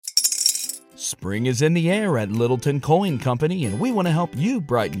Spring is in the air at Littleton Coin Company, and we want to help you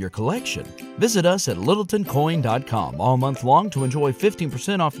brighten your collection. Visit us at littletoncoin.com all month long to enjoy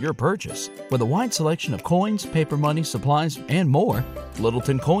 15% off your purchase. With a wide selection of coins, paper money, supplies, and more,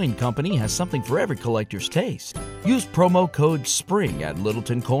 Littleton Coin Company has something for every collector's taste. Use promo code SPRING at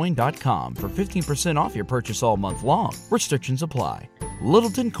littletoncoin.com for 15% off your purchase all month long. Restrictions apply.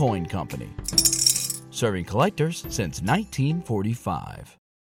 Littleton Coin Company. Serving collectors since 1945.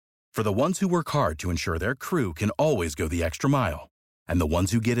 For the ones who work hard to ensure their crew can always go the extra mile, and the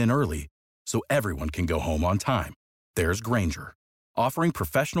ones who get in early so everyone can go home on time, there's Grainger, offering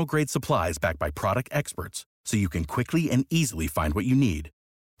professional-grade supplies backed by product experts so you can quickly and easily find what you need.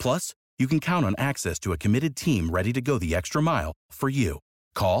 Plus, you can count on access to a committed team ready to go the extra mile for you.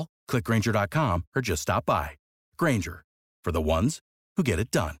 Call, click Grainger.com, or just stop by. Grainger, for the ones who get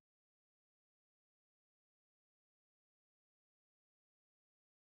it done.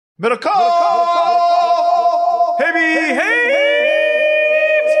 Middle call! Heavy,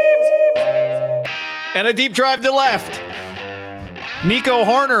 and a deep drive to left. Nico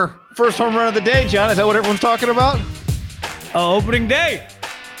Horner, first home run of the day, John. Is that what everyone's talking about? Opening day.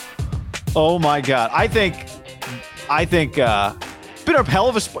 Oh, my God. I think it's been a hell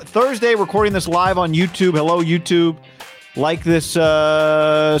of a Thursday, recording this live on YouTube. Hello, YouTube. Like this,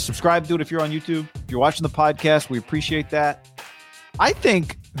 subscribe to it if you're on YouTube. If you're watching the podcast, we appreciate that. I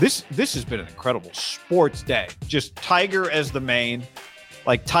think this has been an incredible sports day. Just Tiger as the main.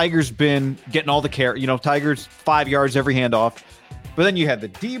 Like, Tiger's been getting all the care. You know, Tiger's 5 yards every handoff. But then you had the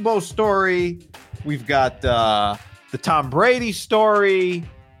Deebo story. We've got the Tom Brady story.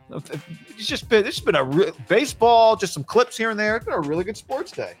 It's been a baseball, just some clips here and there. It's been a really good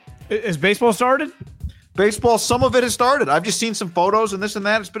sports day. Is baseball started? Baseball, some of it has started. I've just seen some photos and this and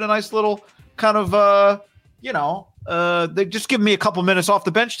that. It's been a nice little kind of, they just give me a couple minutes off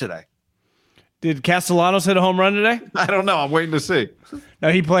the bench today. Did Castellanos hit a home run today? I don't know. I'm waiting to see.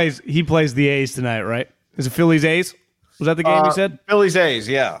 No, he plays the A's tonight, right? Is it Phillies A's? Was that the game you said? Phillies A's,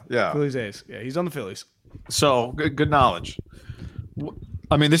 yeah. Phillies A's. Yeah, he's on the Phillies. So good knowledge.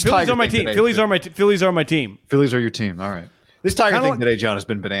 I mean, this Phillies Tiger are my thing team. today, Phillies are my team. Phillies are your team. All right. This Tiger thing today, John, has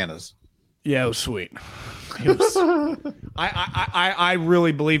been bananas. Yeah, it was sweet. It was, I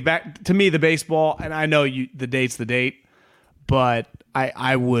really believe back to me the baseball, and I know the date's the date, but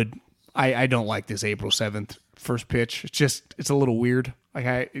I don't like this April 7th first pitch. It's a little weird. Like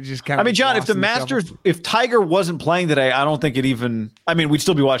it just kind of. I mean, John, if the Masters, if Tiger wasn't playing today, I don't think it even. I mean, we'd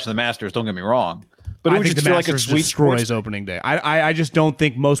still be watching the Masters. Don't get me wrong, but it would just feel like a sweet destroys opening day. I just don't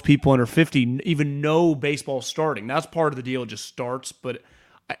think most people under 50 even know baseball starting. That's part of the deal. It just starts, but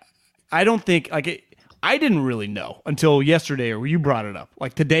I don't think like it. I didn't really know until yesterday, or you brought it up.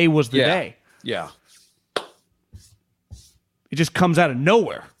 Like today was the day. Yeah. It just comes out of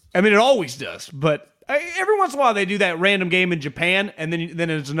nowhere. I mean, it always does, but every once in a while they do that random game in Japan, and then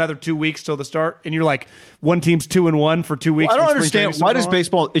it's another 2 weeks till the start, and you're like, one team's 2-1 for 2 weeks. Well, I don't understand why does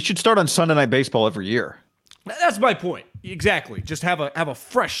baseball? It should start on Sunday Night Baseball every year. That's my point. Exactly. Just have a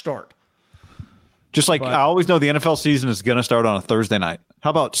fresh start. Just like I always know the NFL season is going to start on a Thursday night. How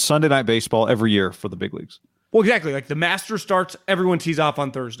about Sunday Night Baseball every year for the big leagues? Well, exactly. Like the Masters starts, everyone tees off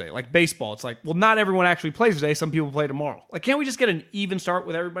on Thursday. Like baseball, it's like, well, not everyone actually plays today. Some people play tomorrow. Like, can't we just get an even start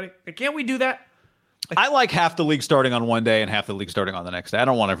with everybody? Like, can't we do that? Like, I like half the league starting on one day and half the league starting on the next day. I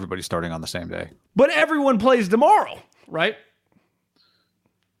don't want everybody starting on the same day. But everyone plays tomorrow, right?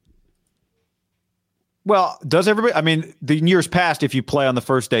 Well, does everybody? I mean, the years past, if you play on the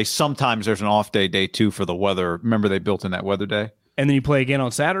first day, sometimes there's an off day, day two for the weather. Remember they built in that weather day? And then you play again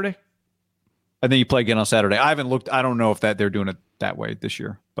on Saturday? And then you play again on Saturday. I haven't looked. I don't know if they're doing it that way this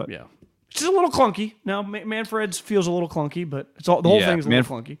year. But yeah, it's just a little clunky. Now, Manfred's feels a little clunky, but the whole thing is a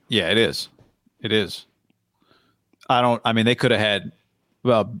little clunky. Yeah, it is. It is. I mean, they could have had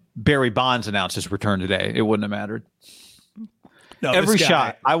Barry Bonds announce his return today. It wouldn't have mattered. No, every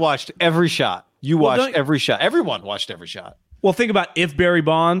shot. I watched every shot. You watched every shot. Everyone watched every shot. Well, think about if Barry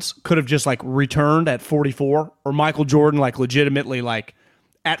Bonds could have just like returned at 44, or Michael Jordan like legitimately like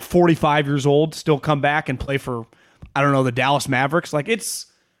at 45 years old still come back and play for, I don't know, the Dallas Mavericks. Like it's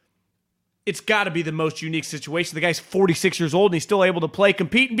got to be the most unique situation. The guy's 46 years old and he's still able to play,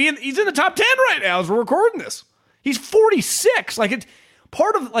 compete, and he's in the top 10 right now as we're recording this. He's 46. Like it's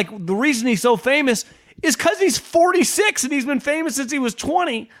part of like the reason he's so famous is because he's 46 and he's been famous since he was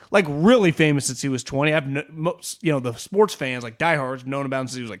 20, like really famous since he was 20. The sports fans, like diehards, have known about him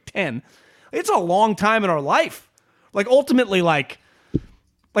since he was like 10. It's a long time in our life. Like ultimately, like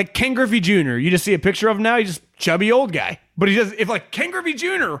Ken Griffey Jr., you just see a picture of him now, he's just chubby old guy. But if like Ken Griffey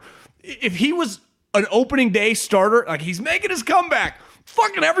Jr., if he was an opening day starter, like he's making his comeback,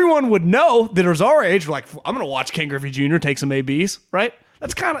 fucking everyone would know that is our age. Like, I'm going to watch Ken Griffey Jr. take some ABs, right?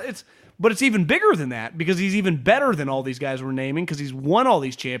 That's kind of, but it's even bigger than that because he's even better than all these guys we're naming because he's won all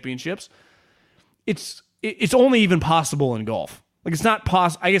these championships. It's only even possible in golf. Like, it's not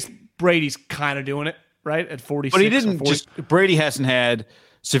possible. I guess Brady's kind of doing it, right? At 46. But he didn't Brady hasn't had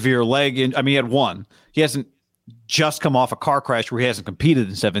severe leg he had one. He hasn't just come off a car crash where he hasn't competed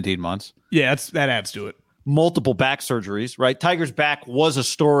in 17 months. Yeah, that adds to it. Multiple back surgeries, right? Tiger's back was a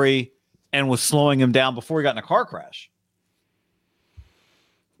story and was slowing him down before he got in a car crash.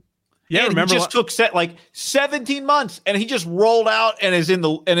 Yeah, and remember he just took 17 months and he just rolled out and is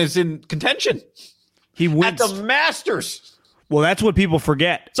in contention. He wins at the Masters. Well, that's what people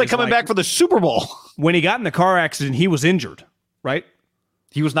forget. It's like coming back for the Super Bowl. When he got in the car accident, he was injured, right?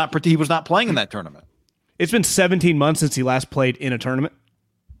 He was not playing in that tournament. It's been 17 months since he last played in a tournament.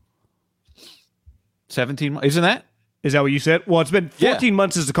 17 months, isn't that? Is that what you said? Well, it's been 14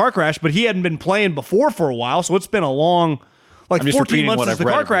 months since the car crash, but he hadn't been playing before for a while, so it's been a long, 14 months since the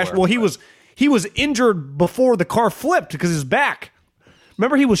car crash. Well, he was injured before the car flipped because his back.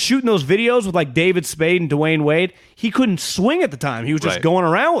 Remember, he was shooting those videos with like David Spade and Dwayne Wade. He couldn't swing at the time. He was just going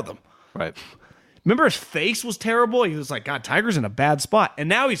around with them. Right. Remember, his face was terrible. He was like, God, Tiger's in a bad spot, and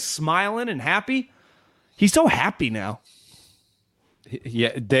now he's smiling and happy. He's so happy now.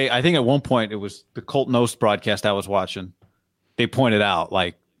 Yeah, I think at one point it was the Colton Oast broadcast I was watching. They pointed out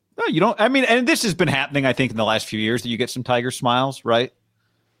like, no, you don't. I mean, and this has been happening, I think, in the last few years that you get some Tiger smiles, right?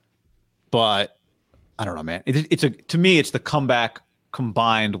 But I don't know, man. To me, it's the comeback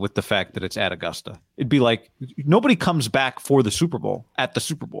combined with the fact that it's at Augusta. It'd be like nobody comes back for the Super Bowl at the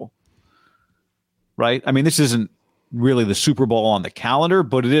Super Bowl, right? I mean, this isn't really the Super Bowl on the calendar,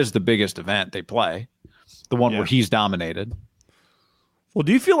 but it is the biggest event they play, the one where he's dominated. Well,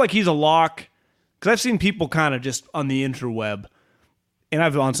 do you feel like he's a lock? Because I've seen people kind of just on the interweb, and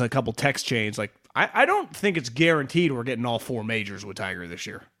I've on a couple text chains. Like, I don't think it's guaranteed we're getting all four majors with Tiger this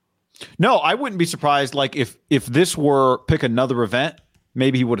year. No, I wouldn't be surprised. Like if this were pick another event,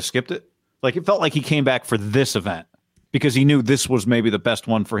 maybe he would have skipped it. Like it felt like he came back for this event because he knew this was maybe the best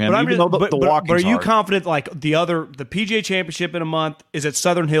one for him. But are you confident? Like the PGA Championship in a month is at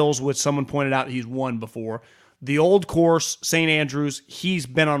Southern Hills, which someone pointed out he's won before. The old course, St. Andrews, he's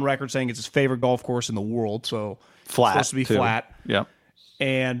been on record saying it's his favorite golf course in the world. So flat, it's supposed to be flat. Yeah,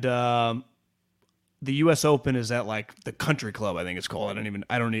 and the U.S. Open is at like the Country Club, I think it's called. I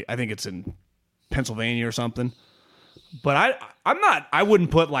think it's in Pennsylvania or something. But I wouldn't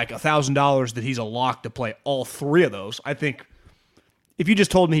put like $1,000 that he's a lock to play all three of those. I think if you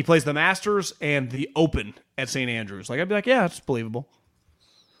just told me he plays the Masters and the Open at St. Andrews, like I'd be like, yeah, it's believable.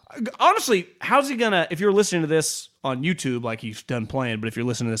 Honestly, how's he gonna? If you're listening to this on YouTube, like he's done playing, but if you're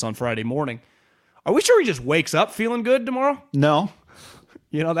listening to this on Friday morning, are we sure he just wakes up feeling good tomorrow? No,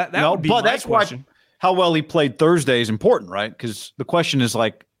 that would be my question. Why how well he played Thursday is important, right? Because the question is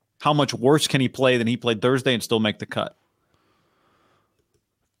like, how much worse can he play than he played Thursday and still make the cut?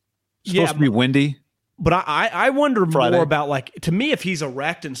 It's supposed to be windy. But I wonder more about, like, to me, if he's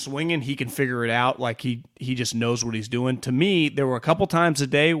erect and swinging, he can figure it out. Like, he just knows what he's doing. To me, there were a couple times a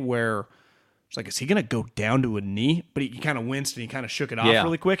day where it's like, is he going to go down to a knee? But he kind of winced and he kind of shook it off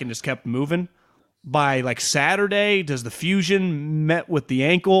really quick and just kept moving. By, like, Saturday, does the fusion met with the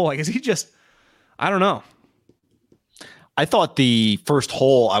ankle? Like, is he just, I don't know. I thought the first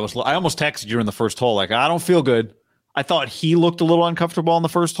hole, I almost texted you in the first hole, like, I don't feel good. I thought he looked a little uncomfortable on the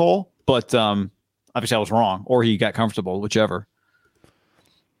first hole, but obviously I was wrong, or he got comfortable, whichever.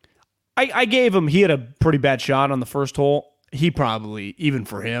 I gave him, he had a pretty bad shot on the first hole. He probably, even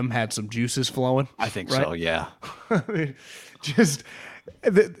for him, had some juices flowing. I think so, yeah. Just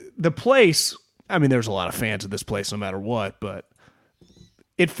the place, I mean, there's a lot of fans of this place no matter what, but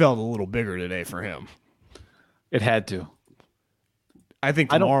it felt a little bigger today for him. It had to. I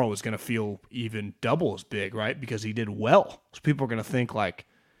think tomorrow is going to feel even double as big, right? Because he did well. So people are going to think like,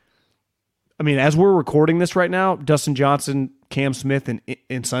 I mean, as we're recording this right now, Dustin Johnson, Cam Smith, and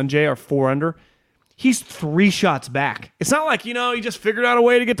Sanjay are 4 under. He's 3 shots back. It's not like, he just figured out a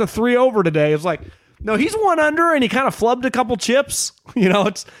way to get to 3 over today. It's like, no, he's 1 under and he kind of flubbed a couple chips.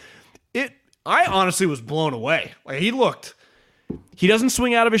 I honestly was blown away. Like he doesn't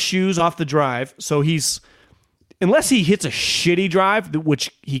swing out of his shoes off the drive. So unless he hits a shitty drive, which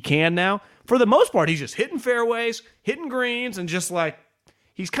he can now, for the most part, he's just hitting fairways, hitting greens, and just like,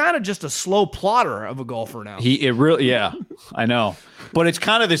 he's kind of just a slow plotter of a golfer now. I know. But it's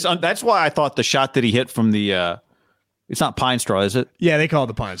kind of this, that's why I thought the shot that he hit from it's not Pine Straw, is it? Yeah, they call it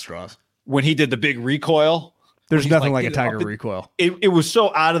the Pine Straws. When he did the big recoil, There's He's nothing like a getting Tiger up. recoil. It was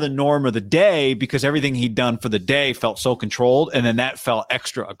so out of the norm of the day because everything he'd done for the day felt so controlled, and then that felt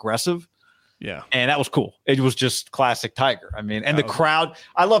extra aggressive. Yeah. And that was cool. It was just classic Tiger. I mean, and the crowd,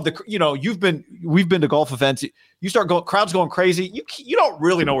 I love we've been to golf events. You start going, crowd's going crazy. You don't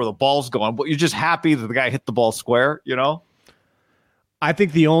really know where the ball's going, but you're just happy that the guy hit the ball square, I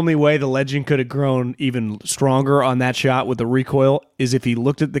think the only way the legend could have grown even stronger on that shot with the recoil is if he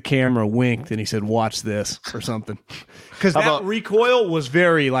looked at the camera, winked, and he said, "Watch this," or something. Because that recoil was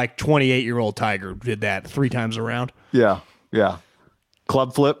very like 28-year-old Tiger did that 3 times around. Yeah. Yeah.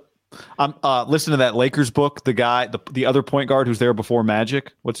 Club flip. I'm listening to that Lakers book. The guy, the other point guard who's there before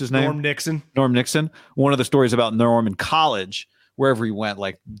Magic. What's his name? Norm Nixon. One of the stories about Norm in college, wherever he went,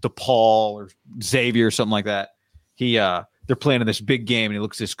 like DePaul or Xavier or something like that. They're playing in this big game, and he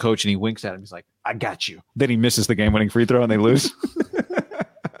looks at his coach and he winks at him. He's like, "I got you." Then he misses the game-winning free throw, and they lose.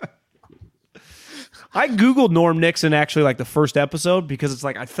 I Googled Norm Nixon actually like the first episode because it's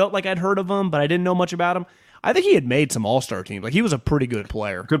like I felt like I'd heard of him, but I didn't know much about him. I think he had made some all-star teams. Like he was a pretty good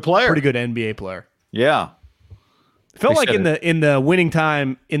player. Good player. Pretty good NBA player. Yeah. Felt like in the winning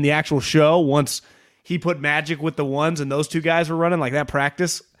time in the actual show, once he put Magic with the ones and those two guys were running, like that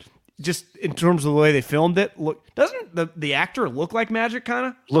practice, just in terms of the way they filmed it, doesn't the actor look like Magic kind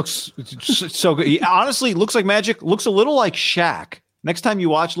of? Looks so good. He honestly looks like Magic, looks a little like Shaq. Next time you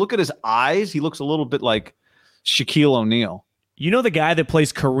watch, look at his eyes. He looks a little bit like Shaquille O'Neal. You know the guy that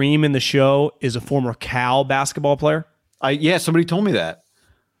plays Kareem in the show is a former Cal basketball player? Yeah, somebody told me that.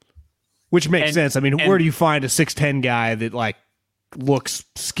 Which makes sense. I mean, where do you find a 6'10" guy that like looks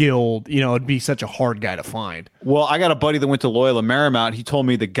skilled? It'd be such a hard guy to find. Well, I got a buddy that went to Loyola Marymount. He told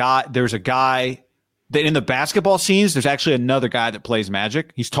me there's a guy that in the basketball scenes, there's actually another guy that plays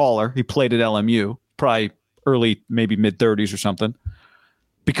Magic. He's taller. He played at LMU, probably early, maybe mid-30s or something.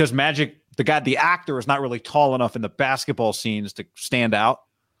 Because Magic, the actor is not really tall enough in the basketball scenes to stand out.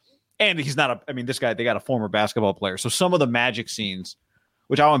 And he's not this guy, they got a former basketball player. So some of the Magic scenes,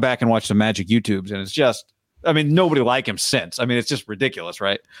 which I went back and watched some Magic YouTubes, and it's just, nobody like him since. It's just ridiculous,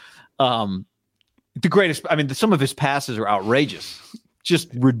 right? The greatest, some of his passes are outrageous. Just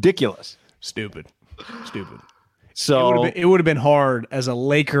ridiculous. Stupid. So it would have been hard as a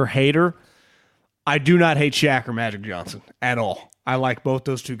Laker hater. I do not hate Shaq or Magic Johnson at all. I like both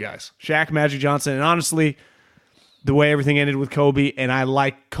those two guys, Shaq, Magic Johnson, and honestly, the way everything ended with Kobe, and I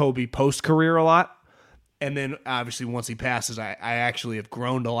like Kobe post-career a lot. And then, obviously, once he passes, I actually have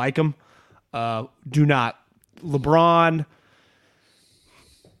grown to like him. Do not. LeBron,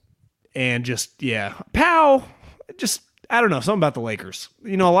 and Powell, I don't know, something about the Lakers.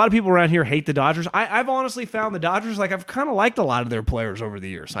 A lot of people around here hate the Dodgers. I've honestly found the Dodgers, I've kind of liked a lot of their players over the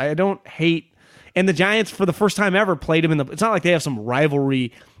years. I don't hate. And the Giants, for the first time ever, played him it's not like they have some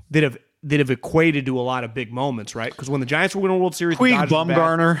rivalry that have equated to a lot of big moments, right? Because when the Giants were winning a World Series, Puig,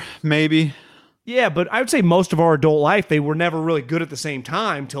 Bumgarner, maybe. Yeah, but I would say most of our adult life, they were never really good at the same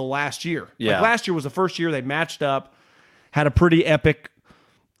time till last year. Yeah. Last year was the first year they matched up, had a pretty epic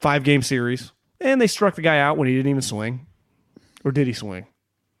 5-game series, and they struck the guy out when he didn't even swing. Or did he swing?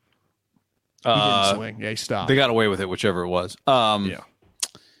 He didn't swing. Yeah, he stopped. They got away with it, whichever it was. Yeah.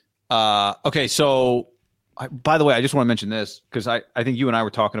 Okay, so by the way, I just want to mention this because I think you and I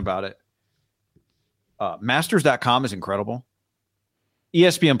were talking about it. Masters.com is incredible.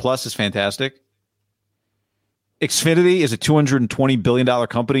 ESPN Plus is fantastic. Xfinity is a $220 billion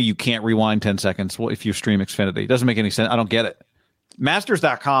company. You can't rewind 10 seconds if you stream Xfinity. It doesn't make any sense. I don't get it.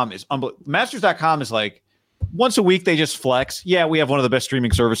 Masters.com is unbelievable. Masters.com is like once a week they just flex. Yeah, we have one of the best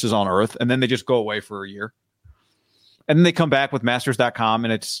streaming services on earth. And then they just go away for a year. And then they come back with Masters.com,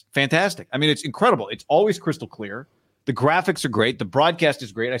 and it's fantastic. It's incredible. It's always crystal clear. The graphics are great. The broadcast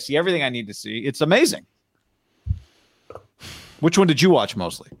is great. I see everything I need to see. It's amazing. Which one did you watch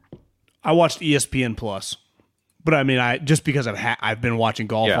mostly? I watched ESPN Plus. But I just because I've been watching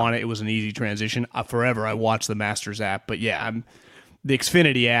golf on it, it was an easy transition. Forever, I watched the Masters app. But yeah, the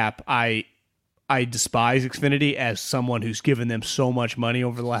Xfinity app, I despise Xfinity as someone who's given them so much money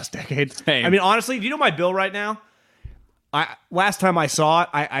over the last decade. Same. Honestly, do you know my bill right now? Last time I saw it,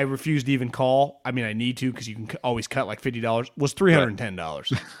 I refused to even call. I need to because you can always cut like $50. Was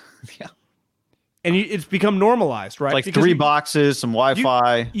 $310. Yeah, and it's become normalized, right? Like because 3 boxes, some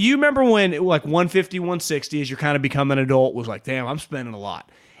Wi-Fi. You remember when like 150, 160, as you're kind of becoming an adult, was like, damn, I'm spending a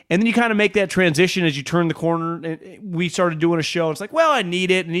lot. And then you kind of make that transition as you turn the corner. And we started doing a show. It's like, well, I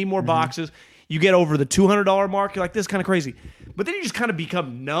need more boxes. You get over the $200 mark, you're like, this is kind of crazy. But then you just kind of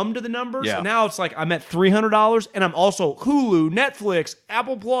become numb to the numbers. Yeah. And now it's like I'm at $300, and I'm also Hulu, Netflix,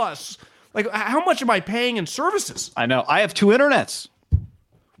 Apple Plus. Like, how much am I paying in services? I know. I have 2 internets.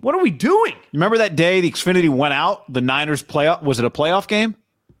 What are we doing? Remember that day the Xfinity went out? The Niners playoff. Was it a playoff game?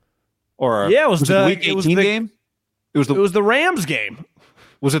 Or Yeah, it was the Week 18 game? It was the Rams game.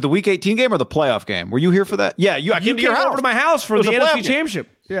 Was it the Week 18 game or the playoff game? Were you here for that? Yeah, I came to your house. Over to my house for the NFC Championship.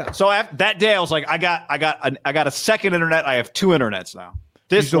 Yeah. So that day, I was like, I got a second internet. I have two internets now.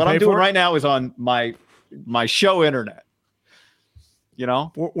 What I'm doing right now is on my show internet. You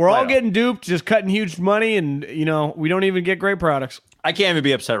know, we're all getting duped, just cutting huge money, and we don't even get great products. I can't even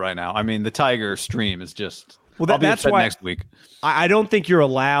be upset right now. I mean, the Tiger stream is just. Well, that's why next week. I don't think you're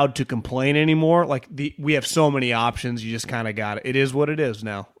allowed to complain anymore. Like we have so many options. You just kind of got it. It is what it is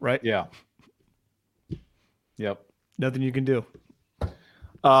now, right? Yeah. Yep. Nothing you can do.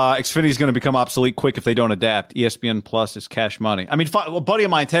 Xfinity is going to become obsolete quick if they don't adapt. ESPN Plus is cash money. I mean, a buddy of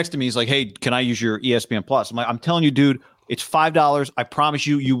mine texted me. He's like, "Hey, can I use your ESPN Plus?" I'm like, "I'm telling you, dude, it's $5. I promise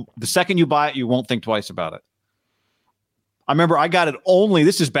you. The second you buy it, you won't think twice about it." I remember I got it only.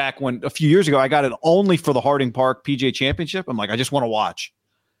 This is back when a few years ago. I got it only for the Harding Park PGA Championship. I'm like, I just want to watch,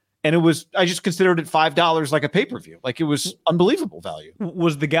 and I just considered it $5 like a pay-per-view. Like it was unbelievable value.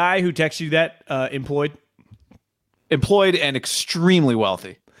 Was the guy who texted you that employed? Employed and extremely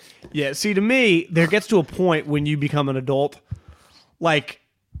wealthy. Yeah. See, to me, there gets to a point when you become an adult, like,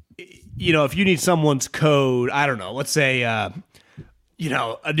 if you need someone's code, I don't know, let's say, a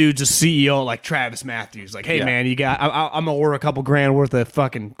dude's a CEO like Travis Matthews. Like, hey, man, I'm going to order a couple grand worth of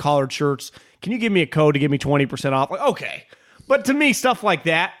fucking collared shirts. Can you give me a code to give me 20% off? Like, okay. But to me, stuff like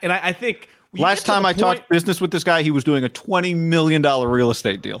that, and I think... Last time I talked business with this guy, he was doing a $20 million real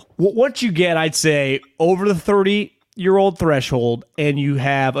estate deal. Once you get, I'd say, over the 30-year-old threshold and you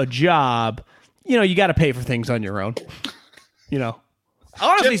have a job, you got to pay for things on your own.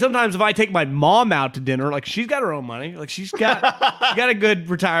 Honestly, sometimes if I take my mom out to dinner, like she's got her own money, like she got a good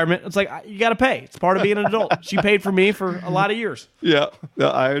retirement. It's like you got to pay. It's part of being an adult. She paid for me for a lot of years. Yeah,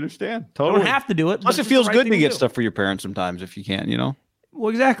 I understand. Totally. You don't have to do it. Plus, it feels good to get stuff for your parents sometimes if you can. Well,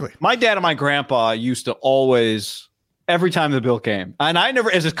 exactly. My dad and my grandpa used to always, every time the bill came, and I never,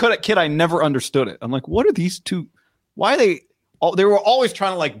 as a kid, I never understood it. I'm like, what are these two? Why are they? They were always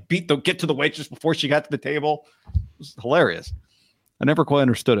trying to like get to the waitress before she got to the table. It was hilarious. I never quite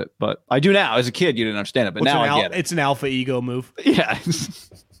understood it, but I do now. As a kid, you didn't understand it, but now I get it. It's an alpha ego move. Yeah.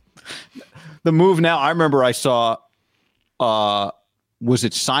 The move now, I remember I saw, was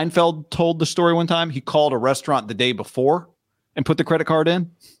it Seinfeld told the story one time? He called a restaurant the day before and put the credit card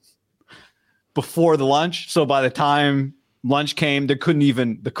in before the lunch. So by the time lunch came, the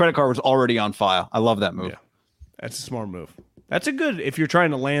credit card was already on file. I love that move. Yeah. That's a smart move. That's a good, if you're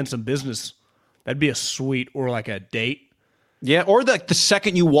trying to land some business, that'd be a sweet, or like a date. Yeah, or the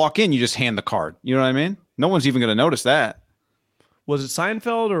second you walk in, you just hand the card. You know what I mean? No one's even going to notice that. Was it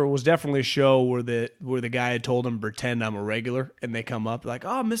Seinfeld, or was definitely a show where the guy had told him, pretend I'm a regular, and they come up like,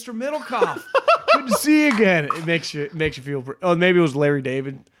 oh, Mr. Middlecoff, good to see you again. It makes you feel. Oh, maybe it was Larry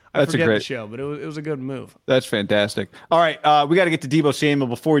David. I forget the show, but it was a good move. That's fantastic. All right, we got to get to Deebo Samuel.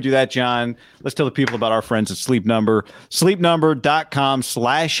 Before we do that, John, let's tell the people about our friends at Sleep Number.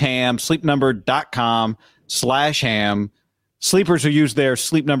 SleepNumber.com/ham. SleepNumber.com/ham. Sleepers who use their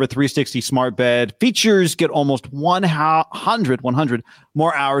Sleep Number 360 smart bed features get almost 100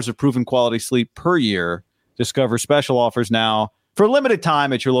 more hours of proven quality sleep per year. Discover special offers now for a limited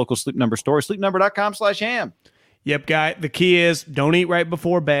time at your local Sleep Number store. SleepNumber.com/ham. Yep, guy. The key is don't eat right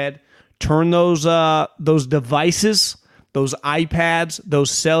before bed. Turn those devices, those iPads,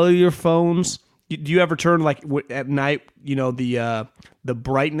 those cellular phones. Do you ever turn like at night? The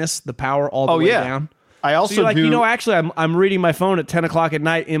brightness, the power all the way down. I also actually, I'm reading my phone at 10 o'clock at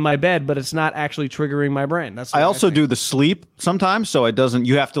night in my bed, but it's not actually triggering my brain. I also do the sleep sometimes, so it doesn't.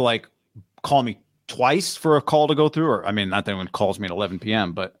 You have to like call me twice for a call to go through, or I mean, not that anyone calls me at 11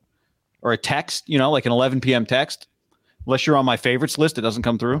 p.m., or a text, like an 11 p.m. text. Unless you're on my favorites list, it doesn't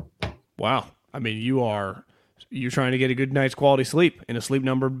come through. Wow, I mean, you're trying to get a good night's quality sleep in a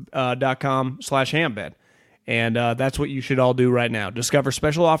SleepNumber.com/ham bed. And that's what you should all do right now. Discover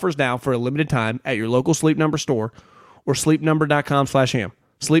special offers now for a limited time at your local Sleep Number store or sleepnumber.com/ham.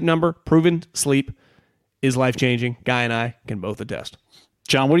 Sleep Number, proven sleep is life-changing. Guy and I can both attest.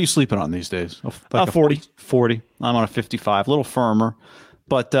 John, what are you sleeping on these days? Like 40. 40. I'm on a 55, a little firmer.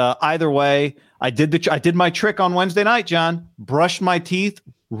 But either way, I did my trick on Wednesday night, John. Brushed my teeth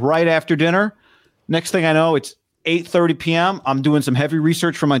right after dinner. Next thing I know, it's 8:30 p.m. I'm doing some heavy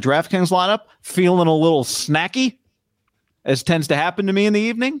research for my DraftKings lineup, feeling a little snacky, as tends to happen to me in the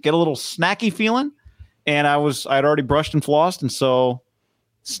evening. Get a little snacky feeling. And I'd already brushed and flossed, and so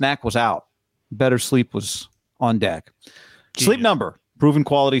snack was out. Better sleep was on deck. Genius. Sleep Number. Proven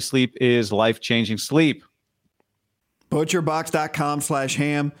quality sleep is life-changing sleep.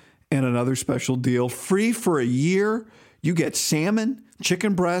 ButcherBox.com/ham. And another special deal, free for a year. You get salmon,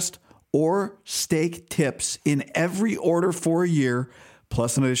 chicken breast, or steak tips in every order for a year,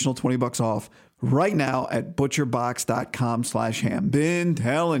 plus an additional $20 off right now at butcherbox.com/ham. Been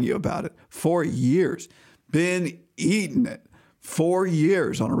telling you about it for years. Been eating it for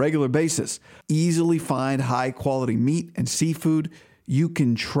years on a regular basis. Easily find high quality meat and seafood you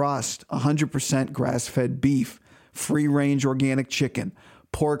can trust. 100% grass-fed beef, free-range organic chicken,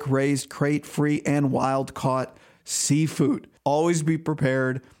 pork raised crate-free and wild-caught seafood. Always be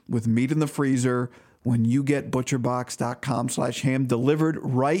prepared with meat in the freezer when you get butcherbox.com/ham delivered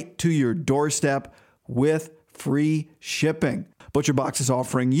right to your doorstep with free shipping. ButcherBox is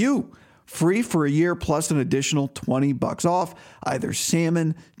offering you free for a year plus an additional $20 off either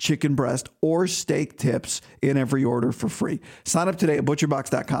salmon, chicken breast, or steak tips in every order for free. Sign up today at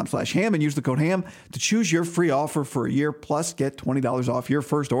butcherbox.com/ham and use the code HAM to choose your free offer for a year plus get $20 off your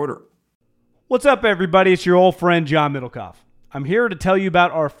first order. What's up, everybody? It's your old friend, John Middlecoff. I'm here to tell you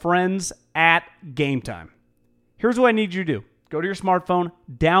about our friends at Game Time. Here's what I need you to do. Go to your smartphone,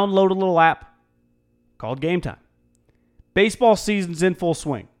 download a little app called Game Time. Baseball season's in full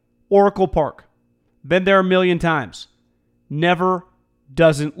swing. Oracle Park. Been there a million times. Never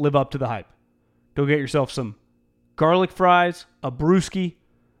doesn't live up to the hype. Go get yourself some garlic fries, a brewski,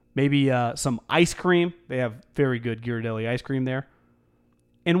 maybe some ice cream. They have very good Ghirardelli ice cream there.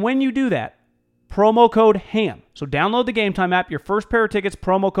 And when you do that, promo code HAM. So download the Game Time app. Your first pair of tickets,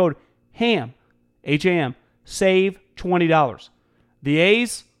 promo code HAM, H-A-M, save $20. The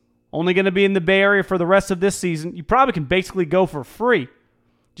A's, only going to be in the Bay Area for the rest of this season. You probably can basically go for free.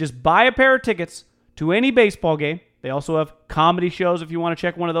 Just buy a pair of tickets to any baseball game. They also have comedy shows if you want to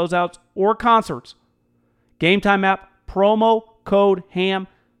check one of those out, or concerts. Game Time app, promo code HAM,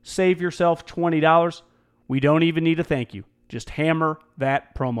 save yourself $20. We don't even need a thank you. Just hammer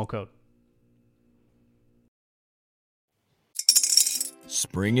that promo code.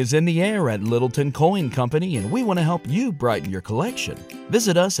 Spring is in the air at Littleton Coin Company, and we want to help you brighten your collection.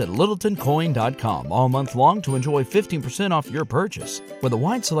 Visit us at littletoncoin.com all month long to enjoy 15% off your purchase. With a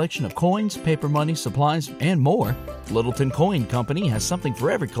wide selection of coins, paper money, supplies, and more, Littleton Coin Company has something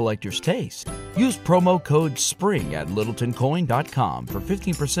for every collector's taste. Use promo code SPRING at littletoncoin.com for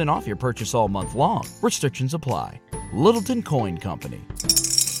 15% off your purchase all month long. Restrictions apply. Littleton Coin Company.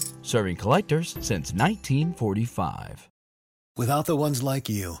 Serving collectors since 1945. Without the ones like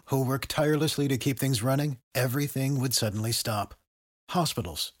you, who work tirelessly to keep things running, everything would suddenly stop.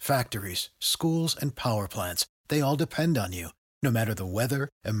 Hospitals, factories, schools, and power plants, they all depend on you. No matter the weather,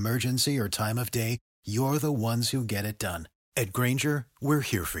 emergency, or time of day, you're the ones who get it done. At Grainger, we're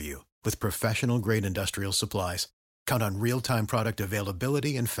here for you with professional-grade industrial supplies. Count on real-time product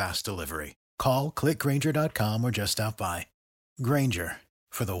availability and fast delivery. Call, click Grainger.com, or just stop by. Grainger,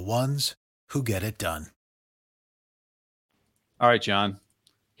 for the ones who get it done. All right, John,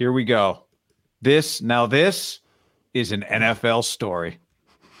 here we go. This is an NFL story.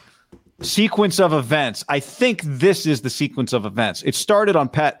 Sequence of events. I think this is the sequence of events. It started on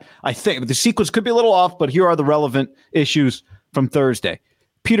Pat. I think the sequence could be a little off, but here are the relevant issues from Thursday.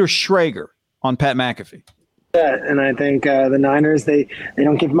 Peter Schrager on Pat McAfee. Yeah, and I think the Niners, they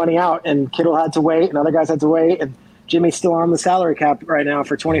don't give money out, and Kittle had to wait, and other guys had to wait, and Jimmy's still on the salary cap right now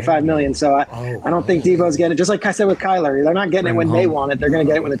for $25 million. So I don't think Deebo's getting it. Just like I said with Kyler, they're not getting it when they want it. They're going to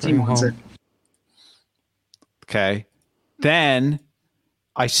get it when the team wants it. Okay. Then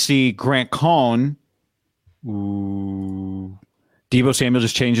I see Grant Cohn. Ooh. Deebo Samuel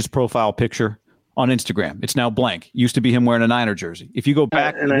just changed his profile picture on Instagram. It's now blank. Used to be him wearing a Niner jersey. If you go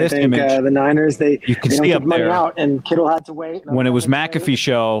back to this image, the Niners, you can they see don't up give money there out, and Kittle had to wait. When it was McAfee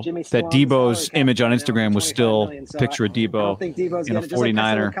show, that Deebo's image on Instagram was still a picture of Deebo in a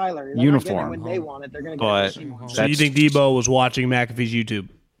 49er uniform. But so you think Deebo was watching McAfee's YouTube?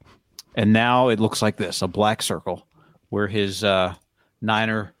 And now it looks like this, a black circle where his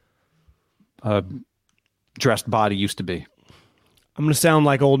Niner dressed body used to be. I'm going to sound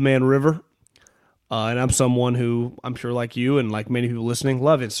like Old Man River. And I'm someone who, I'm sure like you and like many people listening,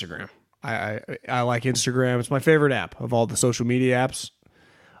 love Instagram. I like Instagram. It's my favorite app of all the social media apps,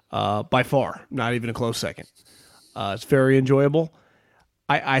 by far. Not even a close second. It's very enjoyable.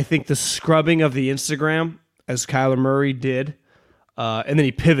 I think the scrubbing of the Instagram, as Kyler Murray did, and then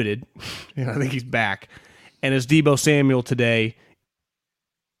he pivoted, and I think he's back. And as Deebo Samuel today,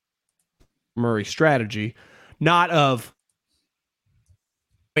 Murray strategy, not of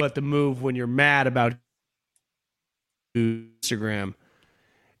but the move when you're mad about Instagram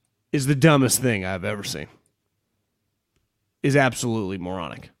is the dumbest thing I've ever seen. Is absolutely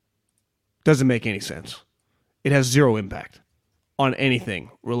moronic. Doesn't make any sense. it has zero impact on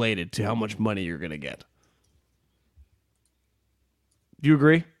anything related to how much money you're going to get. Do you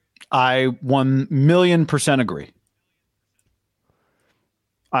agree? I 1,000,000% agree.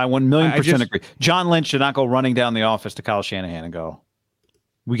 I 1,000,000% agree. John Lynch should not go running down the office to Kyle Shanahan and go,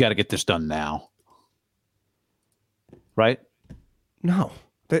 we got to get this done now. Right? No.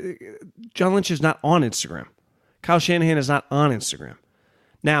 John Lynch is not on Instagram. Kyle Shanahan is not on Instagram.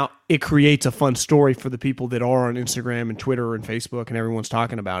 Now, it creates a fun story for the people that are on Instagram and Twitter and Facebook and everyone's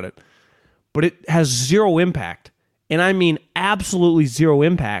talking about it. But it has zero impact. And I mean absolutely zero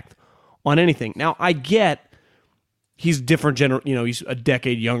impact on anything. Now, I get he's different, he's a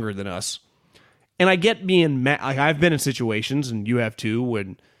decade younger than us. And I get being mad. Like, I've been in situations, and you have too,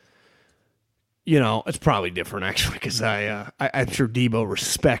 when, it's probably different actually, because I'm sure Deebo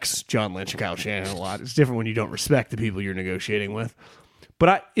respects John Lynch and Kyle Shanahan a lot. It's different when you don't respect the people you're negotiating with.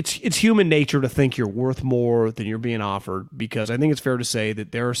 But it's human nature to think you're worth more than you're being offered, because I think it's fair to say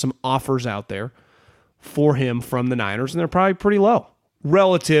that there are some offers out there for him from the Niners, and they're probably pretty low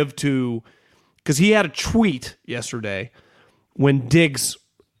relative to, because he had a tweet yesterday when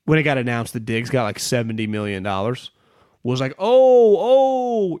it got announced that Diggs got like $70 million, was like,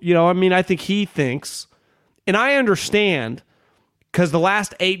 I think he thinks, and I understand, because the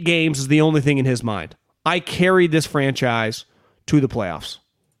last 8 games is the only thing in his mind. I carried this franchise to the playoffs.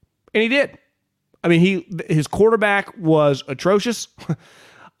 And he did. I mean, his quarterback was atrocious,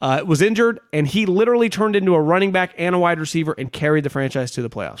 was injured, and he literally turned into a running back and a wide receiver and carried the franchise to the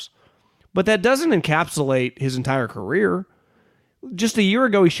playoffs. But that doesn't encapsulate his entire career. Just a year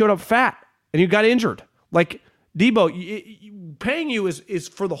ago, he showed up fat, and he got injured. Like, Deebo, paying you is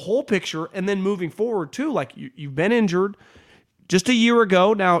for the whole picture, and then moving forward, too. Like, you've been injured just a year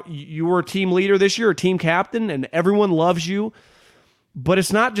ago. Now, you were a team leader this year, a team captain, and everyone loves you. But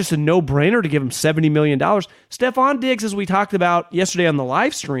it's not just a no-brainer to give him $70 million. Stephon Diggs, as we talked about yesterday on the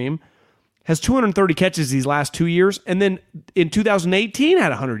live stream, has 230 catches these last 2 years, and then in 2018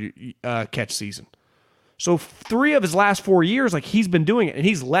 had a 100-catch season. So 3 of his last 4 years, like, he's been doing it, and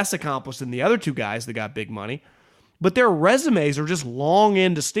he's less accomplished than the other 2 guys that got big money. But their resumes are just long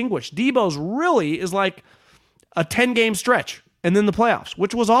and distinguished. Deebo's really is like a 10-game stretch, and then the playoffs,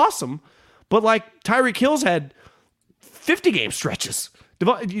 which was awesome. But like Tyreek Hill's had 50-game stretches.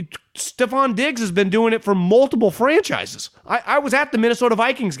 Stephon Diggs has been doing it for multiple franchises. I was at the Minnesota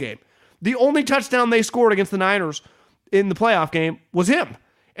Vikings game. The only touchdown they scored against the Niners in the playoff game was him.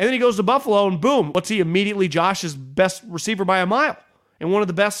 And then he goes to Buffalo, and boom, what's he immediately? Josh's best receiver by a mile. And one of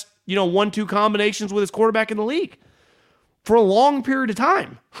the best, 1-2 combinations with his quarterback in the league for a long period of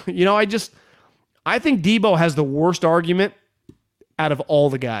time. I think Deebo has the worst argument out of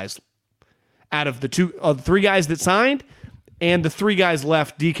all the guys. Out of the 3 guys that signed and the 3 guys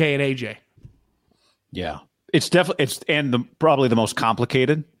left, DK and AJ. Yeah. It's probably the most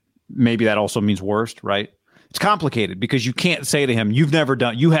complicated. Maybe that also means worst, right? It's complicated because you can't say to him,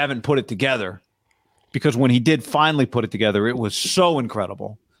 you haven't put it together. Because when he did finally put it together, it was so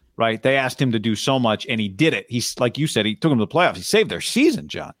incredible, right? They asked him to do so much, and he did it. He's, like you said, he took them to the playoffs. He saved their season,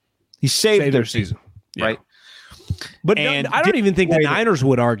 John. He saved their season, yeah. Right? But I don't even think the Niners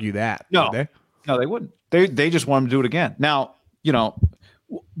would argue that. No, would they? No, they wouldn't. They just want him to do it again. Now,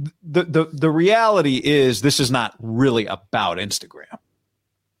 the reality is this is not really about Instagram.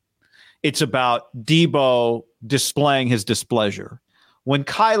 It's about Deebo displaying his displeasure. When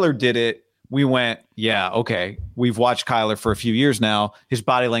Kyler did it, we went, yeah, okay. We've watched Kyler for a few years now. His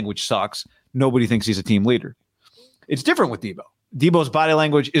body language sucks. Nobody thinks he's a team leader. It's different with Deebo. Deebo's body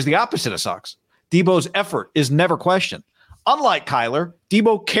language is the opposite of sucks. Deebo's effort is never questioned. Unlike Kyler,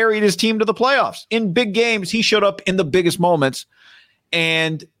 Deebo carried his team to the playoffs. In big games, he showed up in the biggest moments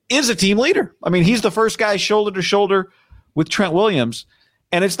and is a team leader. I mean, he's the first guy shoulder to shoulder with Trent Williams.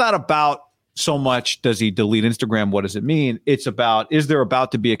 And it's not about so much, does he delete Instagram? What does it mean? It's about, is there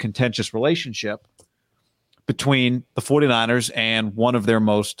about to be a contentious relationship between the 49ers and one of their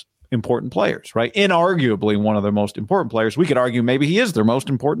most important players, right? Inarguably one of their most important players. We could argue maybe he is their most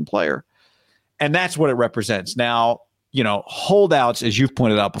important player. And that's what it represents. Now, holdouts, as you've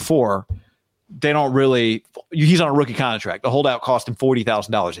pointed out before, they don't really, he's on a rookie contract. The holdout cost him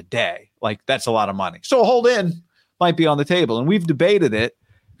 $40,000 a day. Like, that's a lot of money. So a hold in might be on the table. And we've debated it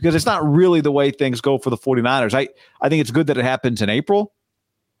because it's not really the way things go for the 49ers. I think it's good that it happens in April,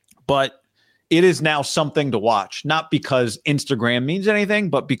 but it is now something to watch, not because Instagram means anything,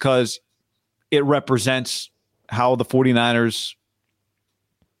 but because it represents how the 49ers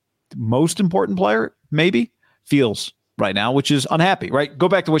most important player maybe feels right now, which is unhappy, right? Go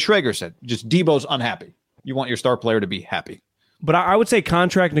back to what Schrager said. Just Deebo's unhappy. You want your star player to be happy. But I would say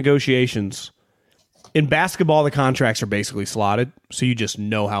contract negotiations In basketball, the contracts are basically slotted, so you just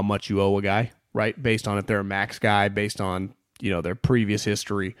know how much you owe a guy, right? Based on if they're a max guy, based on their previous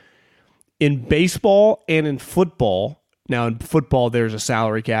history. In baseball and in football, now in football there's a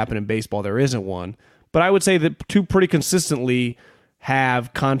salary cap, and in baseball there isn't one. But I would say that two pretty consistently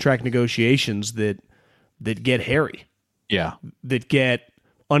have contract negotiations that get hairy. Yeah. That get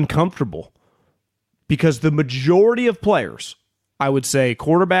uncomfortable. Because the majority of players, I would say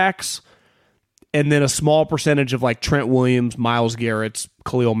quarterbacks, and then a small percentage of like Trent Williams, Myles Garrett's,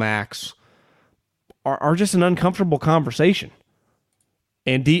 Khalil Mack's, are just an uncomfortable conversation.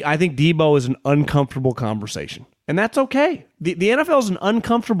 And I think Deebo is an uncomfortable conversation. And that's okay. The NFL is an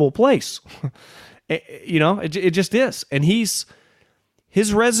uncomfortable place. It just is. And his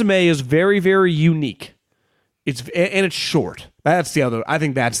resume is very, very unique. It's short. I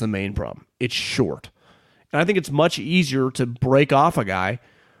think that's the main problem. It's short. And I think it's much easier to break off a guy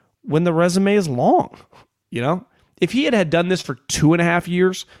when the resume is long. If he had done this for 2.5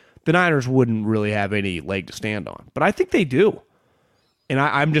 years, the Niners wouldn't really have any leg to stand on. But I think they do. And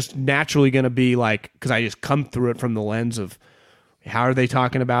I'm just naturally going to be like, because I just come through it from the lens of how are they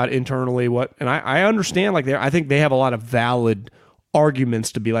talking about internally, what, and I understand, like, I think they have a lot of valid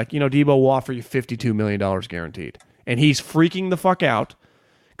arguments to be like, Deebo will offer you $52 million guaranteed. And he's freaking the fuck out.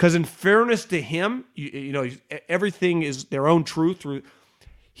 Because in fairness to him, everything is their own truth.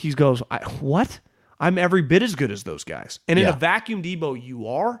 He goes, what? I'm every bit as good as those guys. And in a vacuum, Deebo, you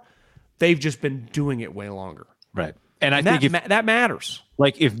are. They've just been doing it way longer. Right. And I think that matters.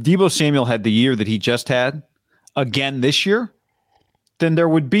 Like if Deebo Samuel had the year that he just had again this year, then there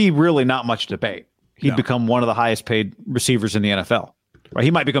would be really not much debate. He'd become one of the highest paid receivers in the NFL. Right?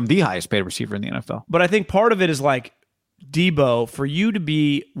 He might become the highest paid receiver in the NFL. But I think part of it is like, Deebo, for you to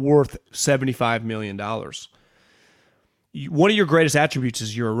be worth $75 million, one of your greatest attributes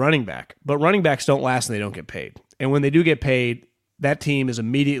is you're a running back. But running backs don't last and they don't get paid. And when they do get paid, that team is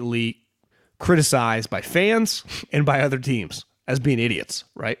immediately criticized by fans and by other teams as being idiots,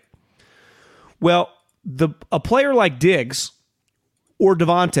 right? Well, a player like Diggs or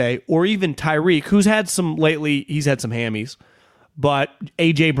Devontae or even Tyreek, who's had some lately, he's had some hammies, but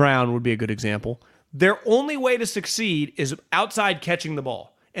A.J. Brown would be a good example. Their only way to succeed is outside catching the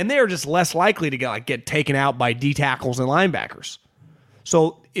ball. And they are just less likely to get taken out by D tackles and linebackers.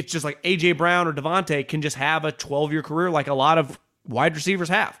 So it's just like A.J. Brown or Devontae can just have a 12-year career like a lot of wide receivers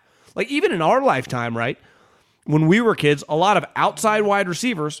have. Like even in our lifetime, right? When we were kids, a lot of outside wide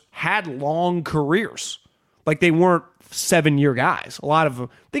receivers had long careers. Like they weren't 7-year guys. A lot of them.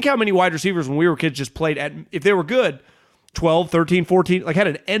 Think how many wide receivers when we were kids just played at, if they were good, 12, 13, 14, like had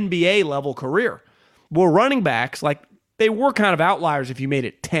an NBA level career. Well, running backs, like they were kind of outliers if you made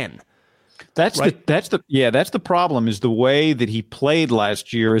it 10. That's the problem is the way that he played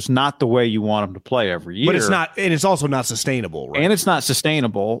last year is not the way you want him to play every year. But it's not, and it's also not sustainable, right? And it's not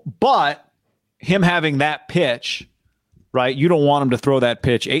sustainable, but him having that pitch, right? You don't want him to throw that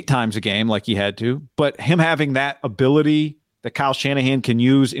pitch 8 times a game like he had to, but him having that ability that Kyle Shanahan can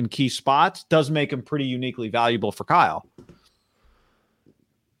use in key spots does make him pretty uniquely valuable for Kyle.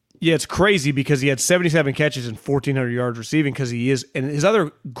 Yeah, it's crazy because he had 77 catches and 1,400 yards receiving because he is, and his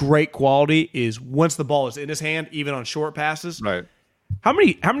other great quality is once the ball is in his hand, even on short passes. Right. How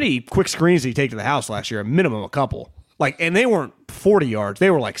many quick screens did he take to the house last year? A minimum a couple. Like, and they weren't 40 yards. They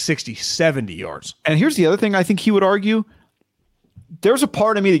were like 60, 70 yards. And here's the other thing I think he would argue. There's a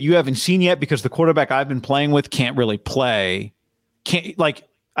part of me that you haven't seen yet because the quarterback I've been playing with can't really play.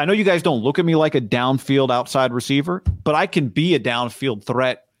 I know you guys don't look at me like a downfield outside receiver, but I can be a downfield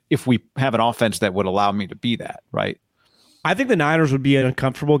threat if we have an offense that would allow me to be that, right? I think the Niners would be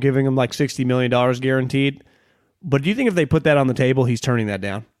uncomfortable giving him like $60 million guaranteed. But do you think if they put that on the table, he's turning that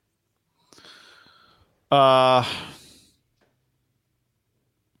down? All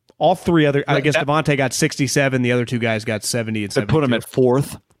three other, I guess Devontae got 67. The other two guys got 70 and 72. They put him at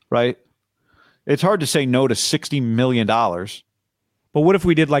 4th, right? It's hard to say no to $60 million. But what if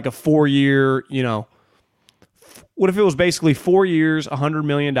we did like a 4-year, what if it was basically 4 years, $100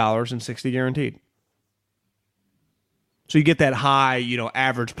 million and 60 guaranteed? So you get that high,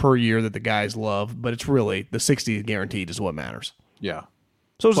 average per year that the guys love, but it's really the 60 guaranteed is what matters. Yeah.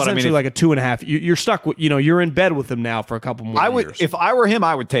 So it's essentially like a 2.5. You're stuck with, you're in bed with them now for a couple more years. If I were him,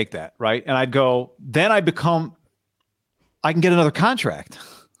 I would take that, right? And I'd go, then I can get another contract.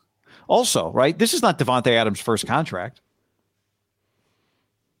 Also, right? This is not Devontae Adams' first contract.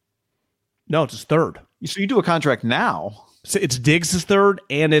 No, it's his third. So you do a contract now. So it's Diggs' third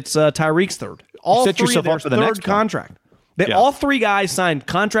and it's Tyreek's third. All set three yourself of up for their the third next contract. All three guys signed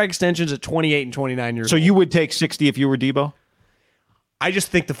contract extensions at 28 and 29 years old. So you would take 60 if you were Deebo? I just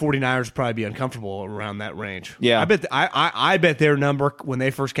think the 49ers would probably be uncomfortable around that range. Yeah. I bet their number when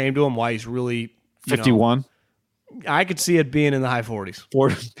they first came to him, why he's really 51. I could see it being in the high 40s.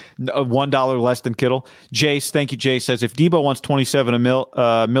 $1 less than Kittle. Jace, thank you, Jace, says, if Deebo wants 27 mil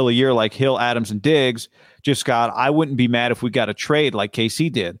a year like Hill, Adams, and Diggs just got, I wouldn't be mad if we got a trade like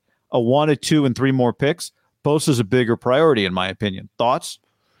KC did. A 1, a 2, and 3 more picks. Bosa's a bigger priority, in my opinion. Thoughts?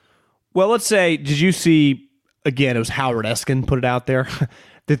 Well, let's say, did you see, again, it was Howard Eskin put it out there,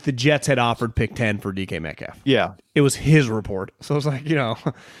 that the Jets had offered pick 10 for DK Metcalf. Yeah. It was his report. So it's like, he's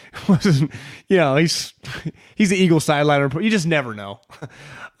the Eagles sideline report. You just never know.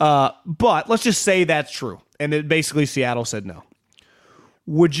 But let's just say that's true. And then basically Seattle said no.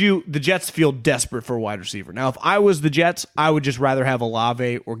 The Jets feel desperate for a wide receiver. Now, if I was the Jets, I would just rather have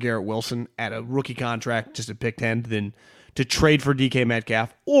Olave or Garrett Wilson at a rookie contract just at pick 10 than to trade for DK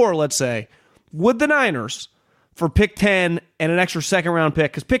Metcalf. Or let's say, would the Niners for pick 10 and an extra second-round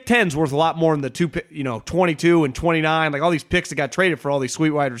pick, because pick 10 is worth a lot more than the 22 and 29, like all these picks that got traded for all these sweet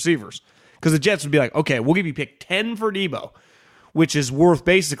wide receivers. Because the Jets would be like, okay, we'll give you pick 10 for Deebo, which is worth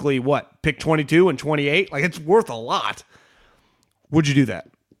basically, what, pick 22 and 28? Like, it's worth a lot. Would you do that?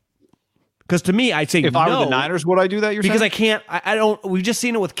 Because to me, I'd say if no. I were the Niners, would I do that? Because I don't, we've just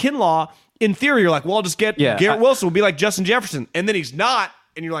seen it with Kinlaw. In theory, you're like, well, I'll just get Garrett Wilson will be like Justin Jefferson. And then he's not,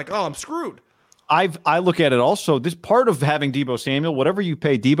 and you're like, oh, I'm screwed. I look at it also, this part of having Deebo Samuel, whatever you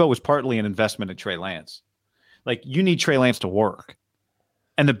pay Deebo was partly an investment in Trey Lance. Like, you need Trey Lance to work.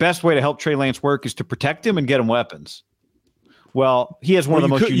 And the best way to help Trey Lance work is to protect him and get him weapons. Well, he has one of the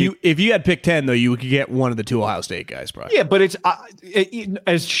most unique. If you had pick 10, though, you could get one of the 2 Ohio State guys, probably. Yeah, but it's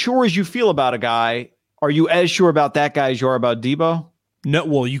as sure as you feel about a guy, are you as sure about that guy as you are about Deebo? No,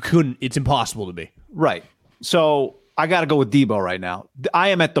 well, you couldn't. It's impossible to be. Right. So I got to go with Deebo right now. I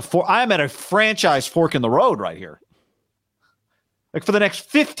am at a franchise fork in the road right here. Like, for the next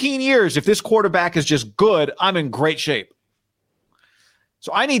 15 years, if this quarterback is just good, I'm in great shape.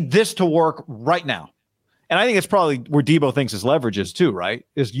 So I need this to work right now. And I think it's probably where Deebo thinks his leverage is too, right?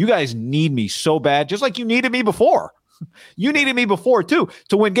 Is you guys need me so bad, just like you needed me before. You needed me before too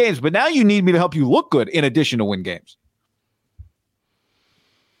to win games, but now you need me to help you look good in addition to win games.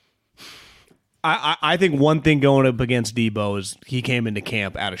 I think one thing going up against Deebo is he came into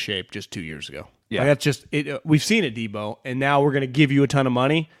camp out of shape just 2 years ago. Yeah, like, that's just it. We've seen it, Deebo, and now we're going to give you a ton of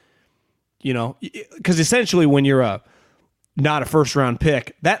money. Because essentially, when you're not a first round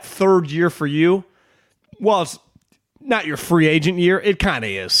pick, that third year for you, well, it's not your free agent year. It kind of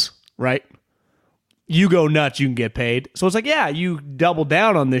is, right? You go nuts, you can get paid. So it's like, yeah, you double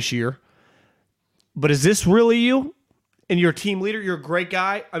down on this year, but is this really you? And you're a team leader. You're a great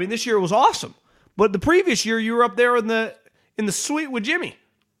guy. I mean, this year was awesome. But the previous year, you were up there in the suite with Jimmy,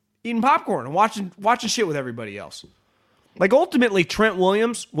 eating popcorn and watching shit with everybody else. Like, ultimately, Trent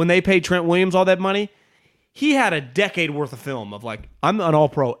Williams, when they paid Trent Williams all that money, he had a decade worth of film of like, I'm an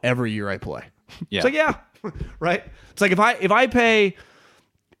All-Pro every year I play. Yeah. It's like, yeah, right? It's like if I pay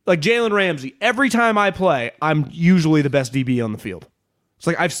like Jalen Ramsey every time I play, I'm usually the best DB on the field. It's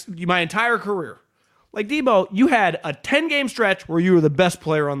like my entire career. Like, Deebo, you had a 10-game stretch where you were the best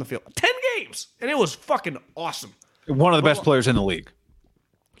player on the field. 10 games! And it was fucking awesome. One of the best players in the league.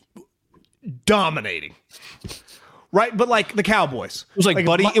 Dominating. Right? But like the Cowboys. It was like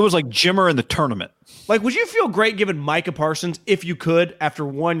Buddy, it was like Jimmer in the tournament. Like, would you feel great giving Micah Parsons, if you could, after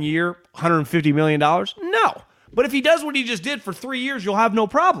 1 year, $150 million? No. But if he does what he just did for 3 years, you'll have no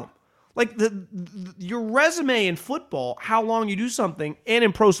problem. Like, your resume in football, how long you do something, and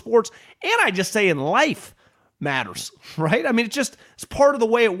in pro sports, and I just say in life, matters, right? I mean, it's part of the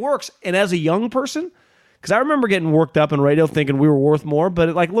way it works. And as a young person, because I remember getting worked up in radio thinking we were worth more,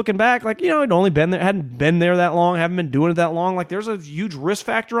 but like looking back, like, I'd only been there, hadn't been there that long, haven't been doing it that long. Like, there's a huge risk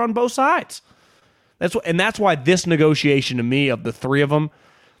factor on both sides. That's why this negotiation to me of the three of them,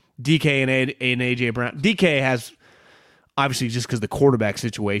 DK and AJ Brown, DK has obviously just because the quarterback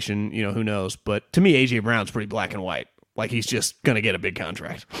situation, who knows? But to me, AJ Brown's pretty black and white. Like, he's just going to get a big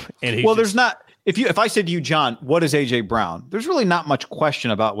contract. And there's not. If I said to you, John, what is AJ Brown? There's really not much question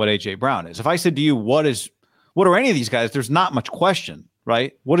about what AJ Brown is. If I said to you, what are any of these guys? There's not much question,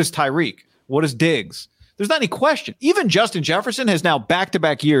 right? What is Tyreek? What is Diggs? There's not any question. Even Justin Jefferson has now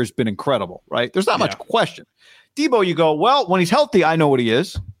back-to-back years been incredible, right? There's not much question. Deebo, you go, well, when he's healthy, I know what he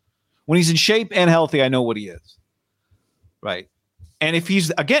is. When he's in shape and healthy, I know what he is. Right. And if he's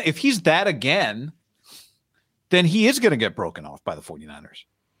that again, then he is going to get broken off by the 49ers.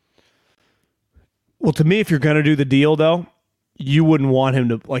 Well, to me, if you're going to do the deal, though, you wouldn't want him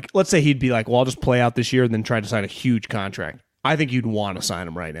to, like, let's say he'd be like, well, I'll just play out this year and then try to sign a huge contract. I think you'd want to sign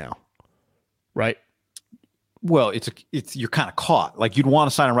him right now. Right? Well, it's you're kind of caught. Like you'd want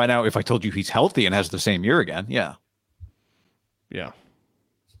to sign him right now if I told you he's healthy and has the same year again. Yeah. Yeah.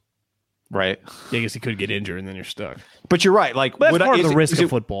 Right. Yeah, I guess he could get injured and then you're stuck. But you're right. Like but that's part of the risk of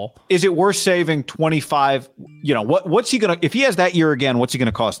football. Is it worth saving 25? You know, what's he gonna if he has that year again, what's he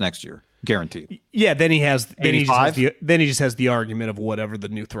gonna cost next year? Guaranteed. Yeah, then he just has the argument of whatever the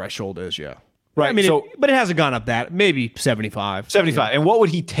new threshold is, yeah. Right. I mean, but it hasn't gone up that. Maybe 75. 75. Yeah. And what would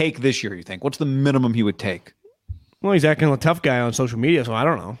he take this year, you think? What's the minimum he would take? Well, he's acting like a tough guy on social media, so I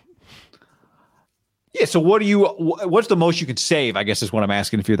don't know. Yeah, so what's the most you could save, I guess is what I'm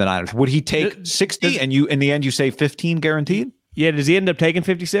asking if you're the Niners. Would he take 60 and you in the end you save 15 guaranteed? Yeah, does he end up taking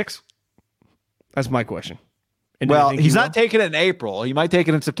 56? That's my question. And well, he's not taking it in April. He might take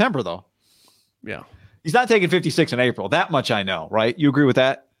it in September, though. Yeah. He's not taking 56 in April. That much I know, right? You agree with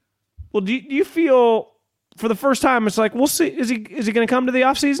that? Well, do you feel for the first time it's like we'll see? Is he going to come to the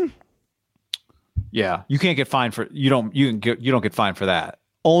offseason? Yeah, you can't get fined for you don't get fined for that.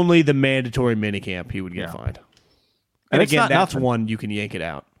 Only the mandatory minicamp he would get fined. And again, that's nothing. One you can yank it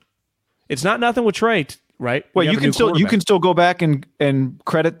out. It's not nothing with Trey, right? Well, you can still go back and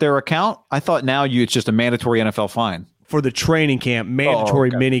credit their account. I thought now it's just a mandatory NFL fine. For the training camp,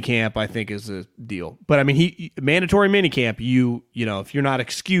 mandatory minicamp, I think is a deal. But I mean, mandatory minicamp, you know, if you're not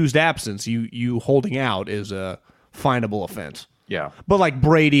excused absence, you holding out is a finable offense. Yeah. But like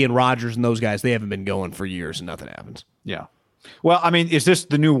Brady and Rodgers and those guys, they haven't been going for years and nothing happens. Yeah. Well, I mean, is this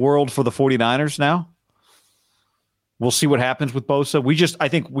the new world for the 49ers now? We'll see what happens with Bosa. I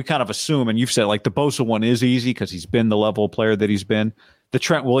think we kind of assume, and you've said like the Bosa one is easy because he's been the level of player that he's been. The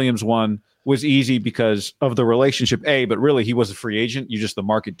Trent Williams one was easy because of the relationship, but really he was a free agent. The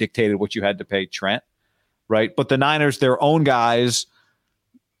market dictated what you had to pay Trent, right? But the Niners, their own guys,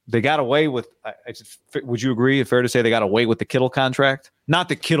 they got away with, would you agree, it's fair to say they got away with the Kittle contract? Not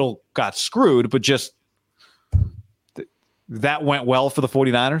that Kittle got screwed, but just that went well for the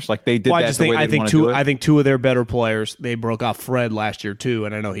 49ers. Like they did that the way they wanted to do it. I think two of their better players, they broke off Fred last year too,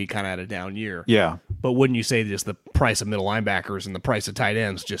 and I know he kind of had a down year. Yeah. But wouldn't you say just the price of middle linebackers and the price of tight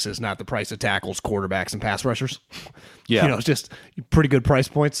ends just is not the price of tackles, quarterbacks, and pass rushers? Yeah. You know, it's just pretty good price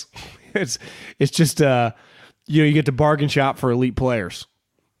points. It's just you get to bargain shop for elite players.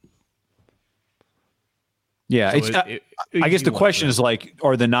 Yeah, so I guess the question is like,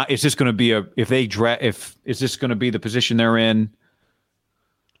 is this going to be is this going to be the position they're in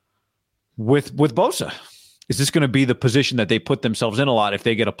with Bosa? Is this going to be the position that they put themselves in a lot if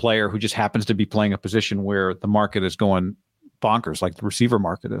they get a player who just happens to be playing a position where the market is going bonkers, like the receiver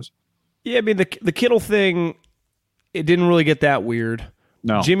market is? Yeah, I mean the Kittle thing, it didn't really get that weird.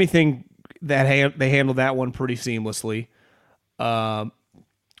 No, Jimmy thing they handled that one pretty seamlessly.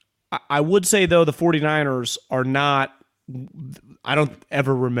 I would say, though, the 49ers are not – I don't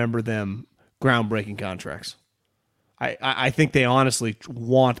ever remember them groundbreaking contracts. I think they honestly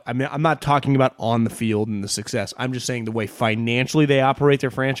want – I mean, I'm not talking about on the field and the success. I'm just saying the way financially they operate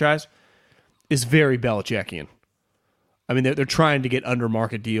their franchise is very Belichickian. I mean, they're trying to get under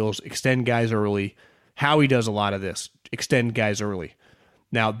market deals, extend guys early. Howie does a lot of this, extend guys early.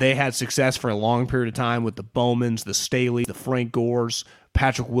 Now, they had success for a long period of time with the Bowmans, the Staley, the Frank Gores,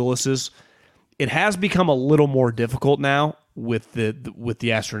 Patrick Willis's. It has become a little more difficult now with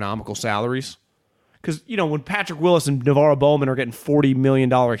the astronomical salaries. Because, you know, when Patrick Willis and Navarro Bowman are getting $40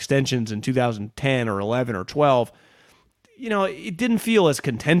 million extensions in 2010 or 11 or 12, you know, it didn't feel as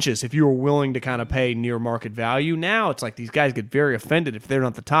contentious if you were willing to kind of pay near market value. Now it's like these guys get very offended if they're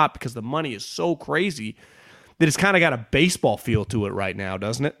not the top because the money is so crazy that it's kind of got a baseball feel to it right now,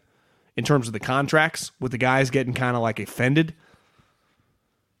 doesn't it? In terms of the contracts, with the guys getting kind of like offended.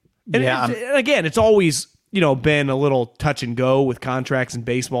 And again, it's always, you know, been a little touch and go with contracts in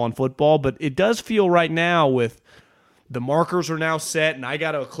baseball and football, but it does feel right now with the markers are now set and I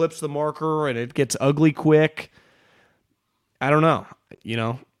got to eclipse the marker and it gets ugly quick. I don't know. You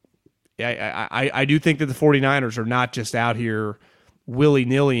know, I do think that the 49ers are not just out here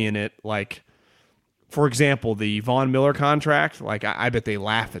willy-nilly in it. Like, for example, the Von Miller contract, like I bet they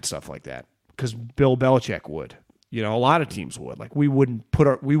laugh at stuff like that because Bill Belichick would. You know, a lot of teams would. Like we wouldn't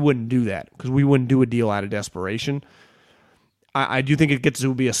do that because we wouldn't do a deal out of desperation. I do think it gets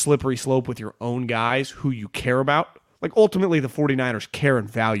to be a slippery slope with your own guys who you care about. Like ultimately the 49ers care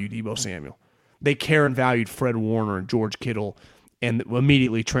and value Deebo Samuel. They care and valued Fred Warner and George Kittle and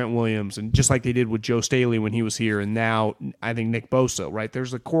immediately Trent Williams, and just like they did with Joe Staley when he was here, and now I think Nick Bosa, right?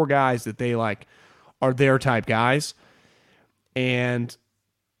 There's the core guys that they like are their type guys, and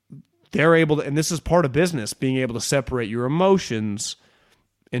they're able to, and this is part of business, being able to separate your emotions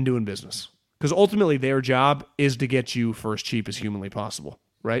and doing business. Because ultimately their job is to get you for as cheap as humanly possible,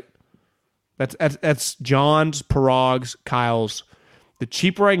 right? That's John's, Parag's, Kyle's. The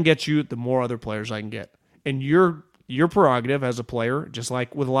cheaper I can get you, the more other players I can get. And your prerogative as a player, just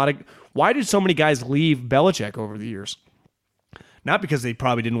like with a lot of... Why did so many guys leave Belichick over the years? Not because they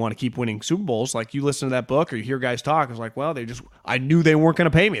probably didn't want to keep winning Super Bowls. Like, you listen to that book or you hear guys talk, it's like, well, I knew they weren't going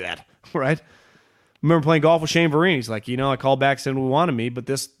to pay me that, right? I remember playing golf with Shane Vereen. He's like, I called back saying we wanted me, but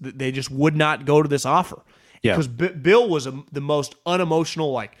they just would not go to this offer. Yeah. Because Bill was the most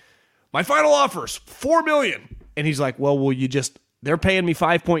unemotional, like, my final offer's $4 million. And he's like, well, they're paying me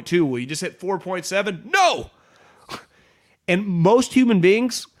 5.2. Will you just hit 4.7? No! And most human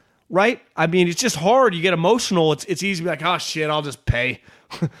beings, right? I mean, it's just hard. You get emotional. It's easy to be like, oh, shit, I'll just pay.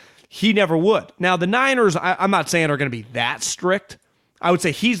 He never would. Now, the Niners, I'm not saying are going to be that strict. I would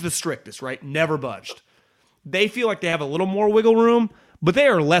say he's the strictest, right? Never budged. They feel like they have a little more wiggle room, but they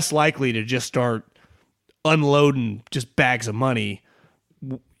are less likely to just start unloading just bags of money.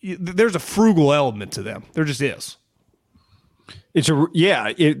 There's a frugal element to them. There just is.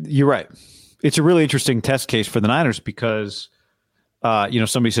 You're right. It's a really interesting test case for the Niners because,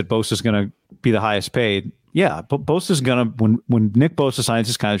 somebody said Bosa's going to be the highest paid. Yeah, but Bosa's going to, when Nick Bosa signs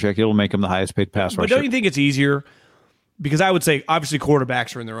his contract, it'll make him the highest paid pass rusher. But don't you think it's easier? Because I would say, obviously,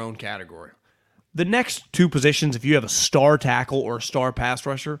 quarterbacks are in their own category. The next two positions, if you have a star tackle or a star pass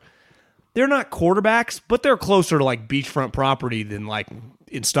rusher, they're not quarterbacks, but they're closer to like beachfront property than like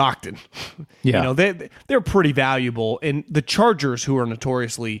in Stockton. Yeah. They're pretty valuable. And the Chargers, who are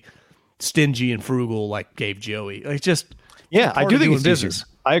notoriously stingy and frugal, like gave Joey. It's just I do think it's business. Easier.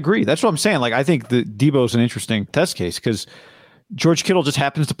 I agree. That's what I'm saying. Like, I think the Deebo's an interesting test case because George Kittle just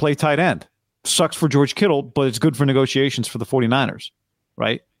happens to play tight end. Sucks for George Kittle, but it's good for negotiations for the 49ers,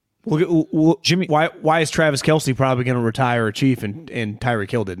 right? Well, Jimmy, why is Travis Kelce probably going to retire a Chief and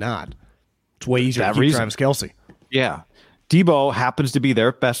Tyreek Hill did not? It's way easier to keep Travis Kelce. Yeah. Deebo happens to be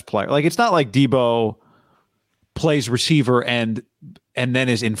their best player. Like, it's not like Deebo plays receiver and then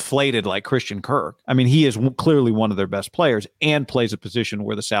is inflated like Christian Kirk. I mean, he is clearly one of their best players and plays a position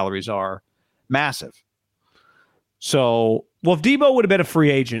where the salaries are massive. So, well, if Deebo would have been a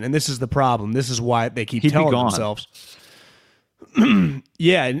free agent, and this is the problem, this is why they keep telling themselves.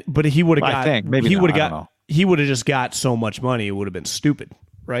 Yeah, but he would have got. I think maybe he would have got. He would have just got so much money, it would have been stupid,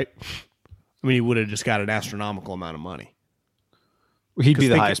 right? I mean, he would have just got an astronomical amount of money. He'd be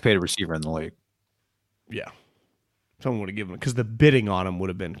the highest paid receiver in the league. Yeah. Someone would have given him, because the bidding on him would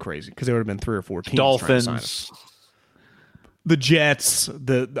have been crazy, because there would have been 3 or 4 teams Dolphins, trying to sign him. The Jets,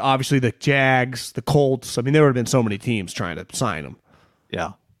 obviously the Jags, the Colts. I mean, there would have been so many teams trying to sign him.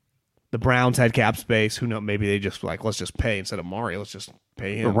 Yeah. The Browns had cap space. Who knows? Maybe they just like, let's just pay instead of Mari. Let's just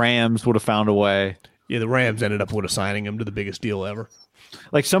pay him. The Rams would have found a way. Yeah, the Rams ended up signing him to the biggest deal ever.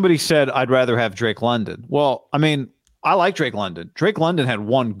 Like somebody said, I'd rather have Drake London. Well, I mean, I like Drake London. Drake London had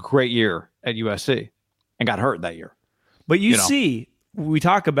one great year at USC and got hurt that year. But you see, we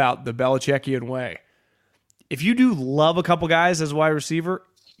talk about the Belichickian way. If you do love a couple guys as a wide receiver,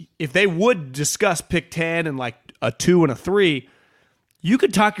 if they would discuss pick 10 and like a 2 and a 3, you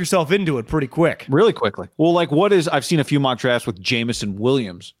could talk yourself into it pretty quick. Really quickly. Well, like I've seen a few mock drafts with Jamison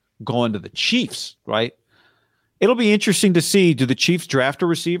Williams going to the Chiefs, right? It'll be interesting to see, do the Chiefs draft a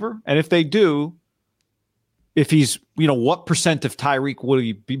receiver? And if they do, if he's, what percent of Tyreek would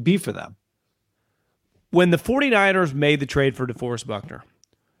he be for them? When the 49ers made the trade for DeForest Buckner,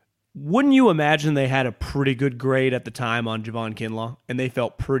 wouldn't you imagine they had a pretty good grade at the time on Javon Kinlaw? And they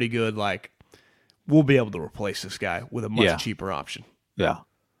felt pretty good, like, we'll be able to replace this guy with a much cheaper option. Yeah.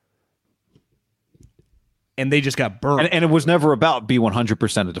 And they just got burned. And it was never about be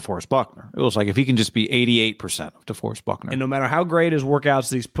 100% of DeForest Buckner. It was like, if he can just be 88% of DeForest Buckner. And no matter how great his workouts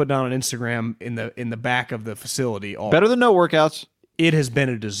that he's putting on Instagram in the back of the facility. Better than no workouts. It has been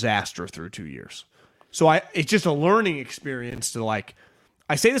a disaster through 2 years. So it's just a learning experience to like,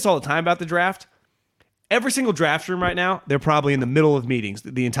 I say this all the time about the draft. Every single draft room right now, they're probably in the middle of meetings,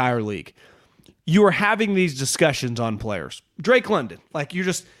 the entire league. You are having these discussions on players. Drake London, like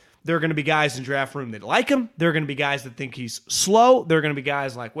there are going to be guys in draft room that like him. There are going to be guys that think he's slow. There are going to be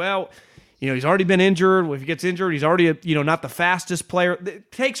guys like, well, he's already been injured. If he gets injured, he's already, not the fastest player. The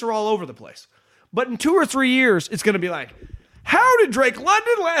takes are all over the place. But in 2 or 3 years, it's going to be like, how did Drake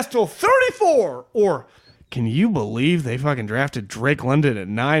London last till 34? Or can you believe they fucking drafted Drake London at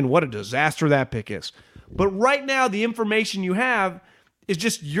 9? What a disaster that pick is. But right now, the information you have is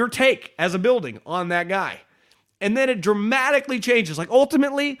just your take as a building on that guy. And then it dramatically changes. Like,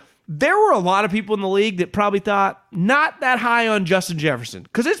 ultimately, there were a lot of people in the league that probably thought not that high on Justin Jefferson.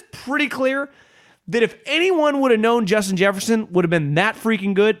 Because it's pretty clear that if anyone would have known Justin Jefferson would have been that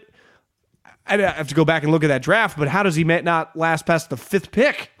freaking good, I have to go back and look at that draft, but how does he not last past the 5th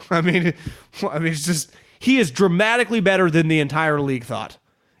pick? I mean, it's just he is dramatically better than the entire league thought.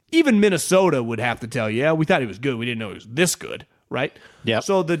 Even Minnesota would have to tell you, yeah, we thought he was good. We didn't know he was this good, right? Yeah.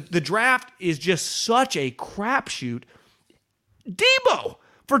 So the draft is just such a crapshoot. Deebo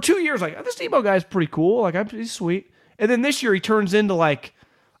for 2 years, like this Deebo guy's pretty cool. Like he's sweet. And then this year he turns into like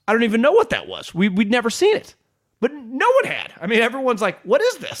I don't even know what that was. We'd never seen it. But no one had. I mean, everyone's like, what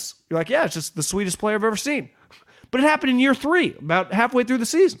is this? You're like, yeah, it's just the sweetest player I've ever seen. But it happened in year 3, about halfway through the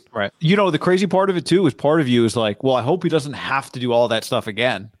season. Right. You know, the crazy part of it, too, is part of you is like, well, I hope he doesn't have to do all that stuff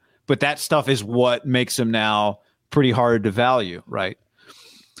again. But that stuff is what makes him now pretty hard to value, right?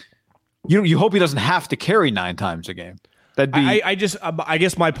 You hope he doesn't have to carry 9 times a game. That'd be. I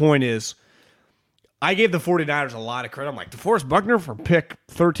guess my point is, I gave the 49ers a lot of credit. I'm like, DeForest Buckner for pick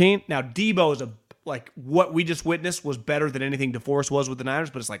 13. Now, Deebo is like what we just witnessed was better than anything DeForest was with the Niners,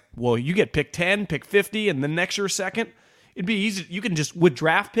 but it's like, well, you get pick 10, pick 50, and the next year second. It'd be easy. You can just, with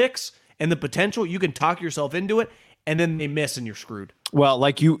draft picks and the potential, you can talk yourself into it, and then they miss and you're screwed. Well,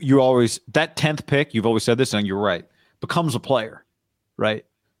 like you always, that 10th pick, you've always said this, and you're right, becomes a player, right?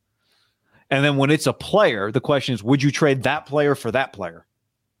 And then when it's a player, the question is, would you trade that player for that player?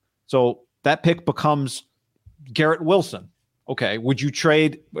 So that pick becomes Garrett Wilson. Okay, would you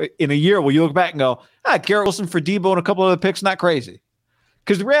trade in a year? Will you look back and go, Garrett Wilson for Deebo and a couple of other picks? Not crazy.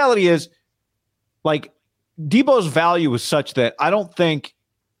 Because the reality is, like, Deebo's value is such that I don't think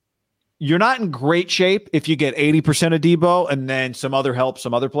you're not in great shape if you get 80% of Deebo and then some other help,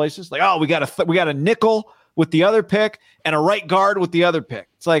 some other places. Like, we got a nickel with the other pick and a right guard with the other pick.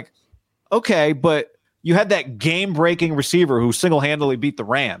 It's like, okay, but you had that game-breaking receiver who single-handedly beat the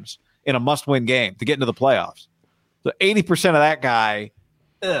Rams in a must-win game to get into the playoffs. So 80% of that guy,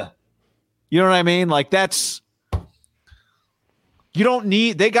 you know what I mean? Like that's, you don't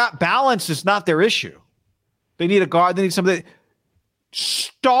need, they got balance is not their issue. They need a guard. They need somebody.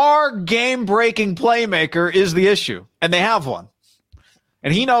 Star game-breaking playmaker is the issue, and they have one,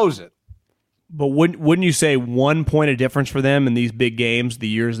 and he knows it. But wouldn't you say 1 point of difference for them in these big games, the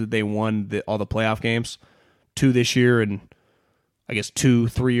years that they won all the playoff games, 2 this year and I guess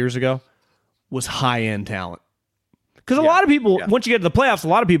 2-3 years ago, was high-end talent? Because a lot of people, once you get to the playoffs, a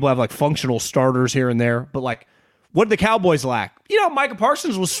lot of people have like functional starters here and there. But like, what did the Cowboys lack? You know, Micah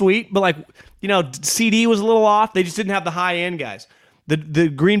Parsons was sweet, but like, you know, CD was a little off. They just didn't have the high-end guys. The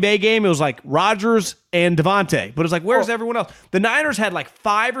Green Bay game, it was like Rodgers and Devontae. But it's like, where's everyone else? The Niners had like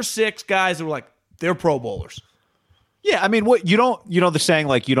 5 or 6 guys that were like, they're Pro Bowlers. Yeah, I mean, the saying,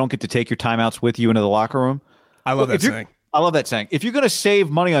 like, you don't get to take your timeouts with you into the locker room? I love that saying. I love that saying. If you're going to save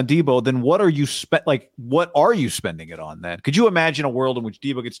money on Deebo, then what are you spending it on then? Could you imagine a world in which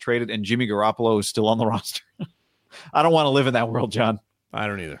Deebo gets traded and Jimmy Garoppolo is still on the roster? I don't want to live in that world, John. I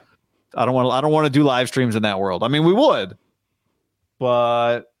don't either. I don't want to do live streams in that world. I mean, we would,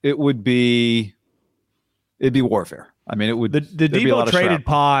 but it'd be warfare. I mean, it would. The Deebo traded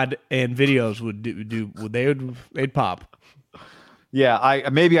pod and videos they'd pop. Yeah,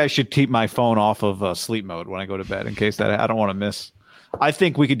 maybe I should keep my phone off of sleep mode when I go to bed in case that I don't want to miss. I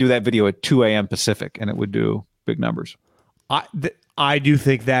think we could do that video at 2 a.m. Pacific, and it would do big numbers. I do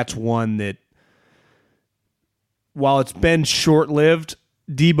think that's one that, while it's been short-lived,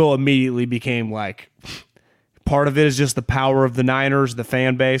 Deebo immediately became like, part of it is just the power of the Niners, the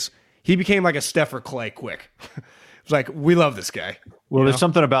fan base. He became like a Steph or Clay quick. It's like, we love this guy. Well, there's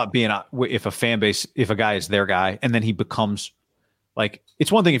something about being if a guy is their guy, and then he becomes. Like,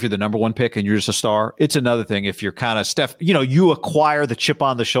 it's one thing if you're the number 1 pick and you're just a star. It's another thing if you're kind of Steph, you acquire the chip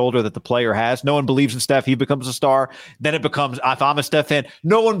on the shoulder that the player has. No one believes in Steph. He becomes a star. Then it becomes, if I'm a Steph fan,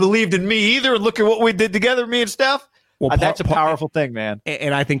 no one believed in me either. Look at what we did together, me and Steph. Well, that's a powerful thing, man.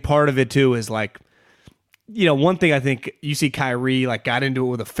 And I think part of it, too, is like, one thing I think you see Kyrie, like, got into it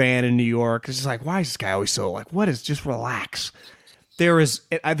with a fan in New York. It's just like, why is this guy always so, like, just relax.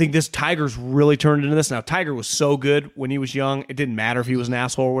 I think this Tiger's really turned into this. Now, Tiger was so good when he was young. It didn't matter if he was an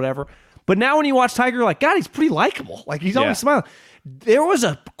asshole or whatever. But now when you watch Tiger, you're like, God, he's pretty likable. Like, he's always smiling. There was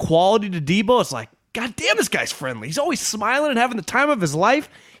a quality to Deebo. It's like, God damn, this guy's friendly. He's always smiling and having the time of his life.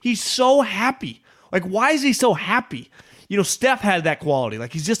 He's so happy. Like, why is he so happy? Steph had that quality.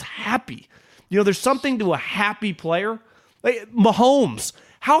 Like, he's just happy. There's something to a happy player. Like, Mahomes,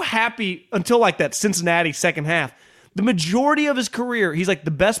 how happy until, like, that Cincinnati second half. The majority of his career, he's like the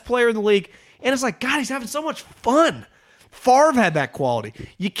best player in the league. And it's like, God, he's having so much fun. Favre had that quality.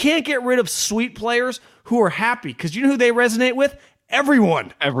 You can't get rid of sweet players who are happy because you know who they resonate with?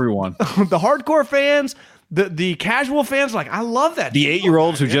 Everyone. The hardcore fans, the casual fans, like, I love that. The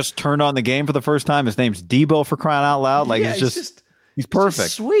 8-year-olds who just turned on the game for the first time. His name's Deebo, for crying out loud. Like, he's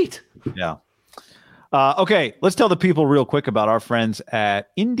perfect. Sweet. Yeah. Okay, let's tell the people real quick about our friends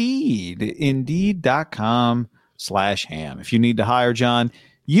at Indeed. Indeed.com/ham. If you need to hire John,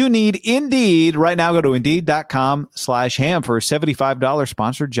 you need Indeed. Right now, go to Indeed.com/ham for a $75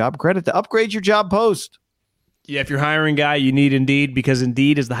 sponsored job credit to upgrade your job post. Yeah, if you're a hiring guy, you need Indeed because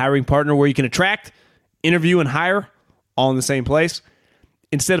Indeed is the hiring partner where you can attract, interview, and hire all in the same place.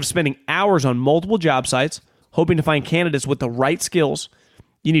 Instead of spending hours on multiple job sites, hoping to find candidates with the right skills,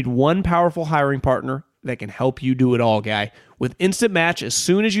 you need one powerful hiring partner that can help you do it all, guy. With Instant Match, as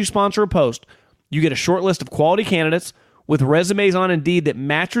soon as you sponsor a post, you get a short list of quality candidates with resumes on Indeed that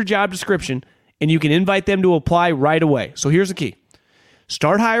match your job description, and you can invite them to apply right away. So here's the key.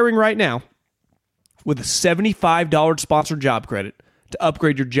 Start hiring right now with a $75 sponsored job credit to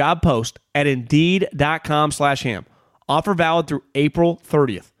upgrade your job post at Indeed.com/ham. Offer valid through April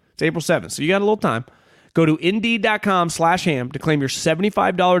 30th. It's April 7th, so you got a little time. Go to Indeed.com/ham to claim your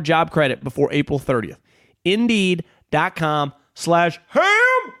 $75 job credit before April 30th. Indeed.com/ham.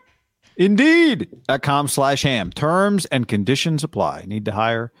 Indeed.com/ham. Terms and conditions apply. Need to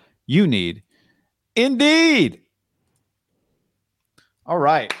hire? You need Indeed. All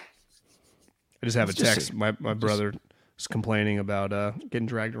right. I just have a text. My brother is complaining about getting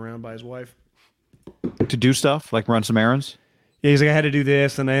dragged around by his wife. To do stuff, like run some errands? Yeah, he's like, I had to do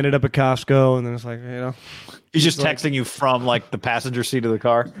this, and I ended up at Costco, and then it's like, He's just texting you from, like, the passenger seat of the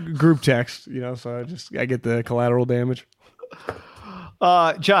car? Group text, so I get the collateral damage.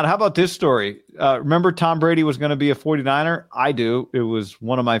 John, how about this story? Remember Tom Brady was going to be a 49er? I do. It was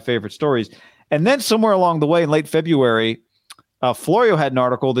one of my favorite stories. And then somewhere along the way in late February, Florio had an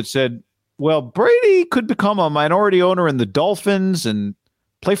article that said, well, Brady could become a minority owner in the Dolphins and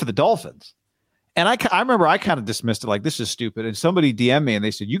play for the Dolphins. And I remember I kind of dismissed it like, this is stupid. And somebody DM'd me and they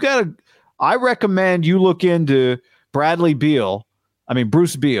said, I recommend you look into Bruce Beal,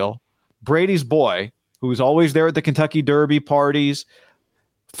 Brady's boy, who's always there at the Kentucky Derby parties.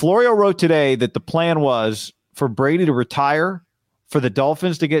 Florio wrote today that the plan was for Brady to retire, for the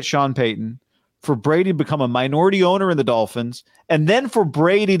Dolphins to get Sean Payton, for Brady to become a minority owner in the Dolphins, and then for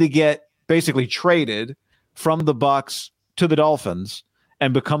Brady to get basically traded from the Bucs to the Dolphins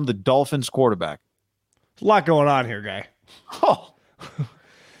and become the Dolphins quarterback. There's a lot going on here, guy. Oh,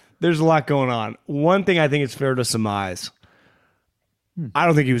 there's a lot going on. One thing I think it's fair to surmise, I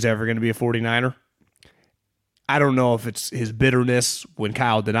don't think he was ever going to be a 49er. I don't know if it's his bitterness when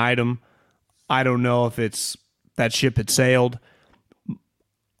Kyle denied him. I don't know if it's that ship had sailed.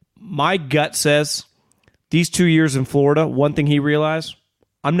 My gut says these 2 years in Florida, one thing he realized,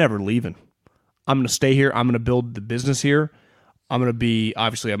 I'm never leaving. I'm going to stay here. I'm going to build the business here. I'm going to be,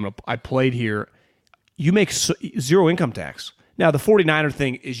 obviously, I played here. You make zero income tax. Now, the 49er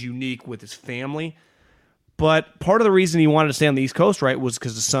thing is unique with his family, but part of the reason he wanted to stay on the East Coast, right, was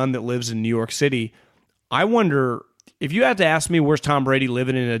because the son that lives in New York City. I wonder, if you had to ask me where's Tom Brady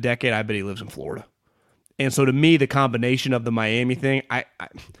living in a decade, I bet he lives in Florida. And so to me, the combination of the Miami thing, I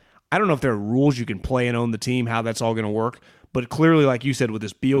don't know if there are rules you can play and own the team, how that's all going to work. But clearly, like you said, with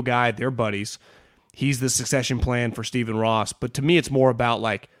this Beal guy, they're buddies. He's the succession plan for Stephen Ross. But to me, it's more about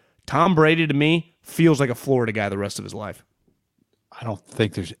like Tom Brady, to me, feels like a Florida guy the rest of his life. I don't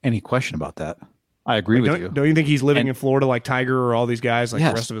think there's any question about that. I agree with you. Don't you think he's living in Florida like Tiger or all these guys like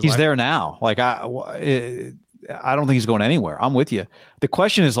the rest of his life? He's there now. Like I don't think he's going anywhere. I'm with you. The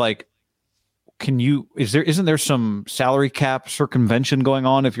question is like, isn't there some salary cap circumvention going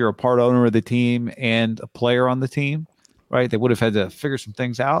on if you're a part owner of the team and a player on the team? Right, they would have had to figure some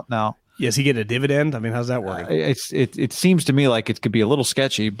things out. Now, yes, he get a dividend. I mean, how's that working? It seems to me like it could be a little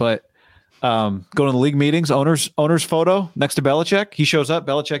sketchy. But going to the league meetings, owners photo next to Belichick. He shows up.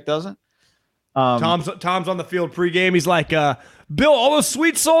 Belichick doesn't. Tom's on the field pregame. He's like, Bill, all those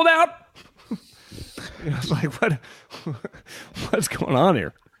suites sold out. I was like, what's going on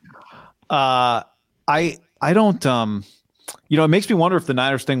here? I don't. It makes me wonder if the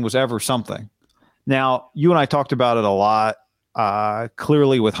Niners thing was ever something. Now, you and I talked about it a lot.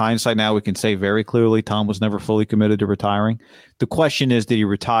 Clearly, with hindsight now, we can say very clearly Tom was never fully committed to retiring. The question is, did he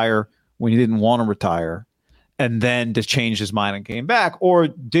retire when he didn't want to retire and then just changed his mind and came back? Or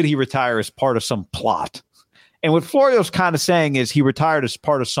did he retire as part of some plot? And what Florio's kind of saying is he retired as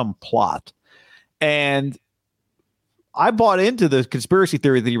part of some plot. And I bought into the conspiracy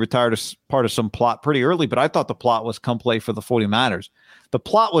theory that he retired as part of some plot pretty early, but I thought the plot was come play for the 49ers. The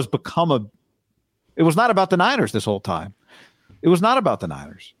plot was it was not about the Niners this whole time. It was not about the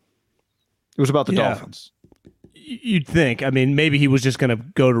Niners. It was about the Dolphins. You'd think. I mean, maybe he was just going to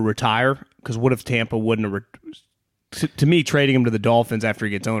go to retire because what if Tampa wouldn't have to me, trading him to the Dolphins after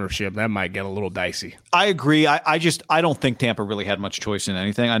he gets ownership, that might get a little dicey. I agree. I don't think Tampa really had much choice in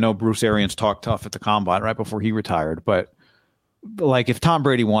anything. I know Bruce Arians talked tough at the combine right before he retired, but like if Tom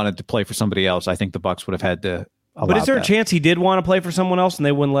Brady wanted to play for somebody else, I think the Bucs would have had to allow But is there that. a chance he did want to play for someone else and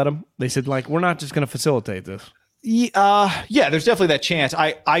they wouldn't let him? They said, like, we're not just going to facilitate this. Yeah, there's definitely that chance.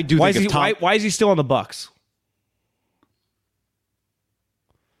 I do Why think is he, why is he still on the Bucs?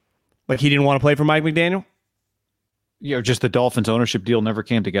 Like he didn't want to play for Mike McDaniel? Just the Dolphins ownership deal never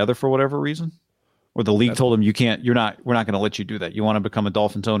came together for whatever reason, or the league told him we're not going to let you do that. You want to become a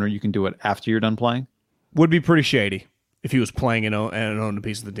Dolphins owner, you can do it after you're done playing. Would be pretty shady if he was playing and owned a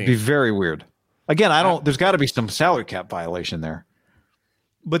piece of the team. It'd be very weird. Again, there's got to be some salary cap violation there.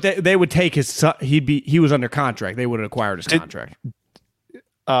 But they would take his. He was under contract. They would have acquired his contract.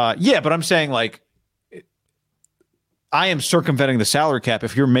 Yeah, but I'm saying like, I am circumventing the salary cap.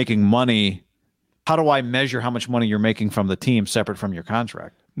 If you're making money, how do I measure how much money you're making from the team separate from your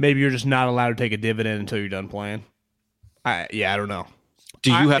contract? Maybe you're just not allowed to take a dividend until you're done playing. I don't know.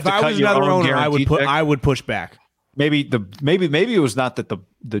 Do you have to cut your own guaranteed check? I would push back. Maybe it was not that the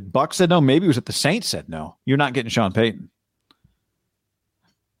Bucs said no. Maybe it was that the Saints said no. You're not getting Sean Payton.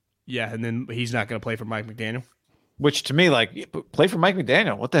 Yeah, and then he's not going to play for Mike McDaniel. Which to me, like, play for Mike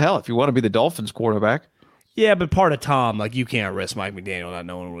McDaniel. What the hell? If you want to be the Dolphins quarterback. Yeah, but part of Tom, like, you can't risk Mike McDaniel not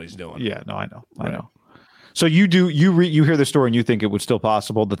knowing what he's doing. Yeah, no, I know. So you hear the story and you think it was still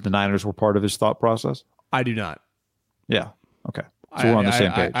possible that the Niners were part of his thought process? I do not. Yeah. Okay. So we're on the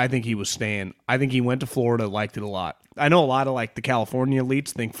same page. I think he was staying. I think he went to Florida, liked it a lot. I know a lot of like the California elites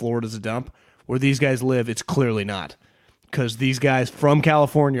think Florida's a dump. Where these guys live, it's clearly not. Because these guys from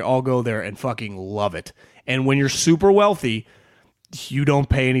California all go there and fucking love it. And when you're super wealthy, you don't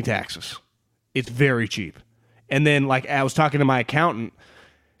pay any taxes. It's very cheap. And then, like, I was talking to my accountant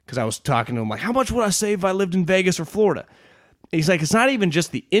because I was talking to him, like, how much would I save if I lived in Vegas or Florida? And he's like, it's not even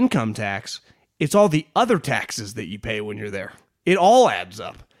just the income tax. It's all the other taxes that you pay when you're there. It all adds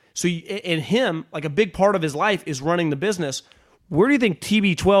up. So, and him, like, a big part of his life is running the business. Where do you think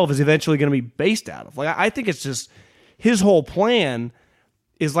TB12 is eventually going to be based out of? Like, I think it's just his whole plan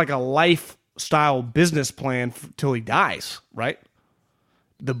is like a lifestyle business plan till he dies, right?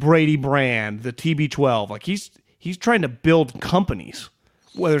 The Brady brand, the TB12, like he's trying to build companies.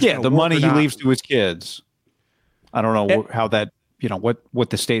 Whether it's the money he leaves to his kids. I don't know how that, what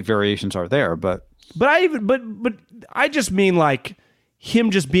the state variations are there, but I just mean like him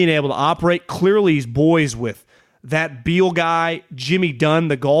just being able to operate. Clearly, he's boys with that Beal guy, Jimmy Dunn,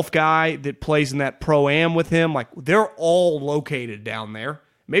 the golf guy that plays in that Pro-Am with him. Like they're all located down there.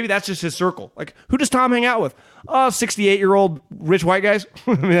 Maybe that's just his circle. Like, who does Tom hang out with? 68-year-old rich white guys.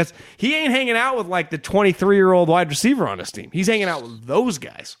 I mean, he ain't hanging out with like the 23-year-old wide receiver on his team. He's hanging out with those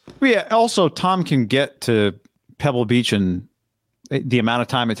guys. Yeah. Also, Tom can get to Pebble Beach in the amount of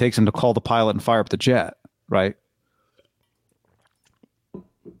time it takes him to call the pilot and fire up the jet, right?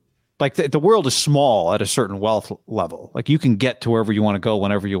 Like the world is small at a certain wealth level. Like you can get to wherever you want to go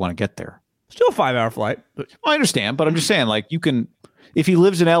whenever you want to get there. Still a 5-hour flight. But I understand, but I'm just saying, like, you can, if he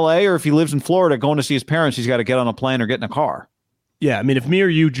lives in LA or if he lives in Florida going to see his parents, he's got to get on a plane or get in a car. Yeah, I mean, if me or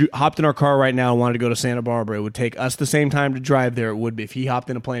you hopped in our car right now and wanted to go to Santa Barbara, it would take us the same time to drive there it would be if he hopped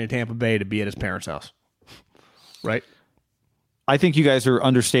in a plane in Tampa Bay to be at his parents' house. Right? I think you guys are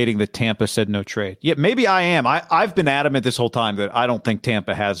understating that Tampa said no trade. Yeah, maybe I am. I've been adamant this whole time that I don't think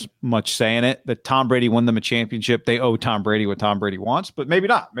Tampa has much say in it, that Tom Brady won them a championship. They owe Tom Brady what Tom Brady wants, but maybe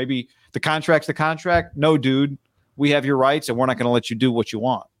not. Maybe the contract's the contract. No, dude, we have your rights and we're not going to let you do what you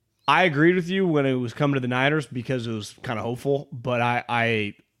want. I agreed with you when it was coming to the Niners because it was kind of hopeful, but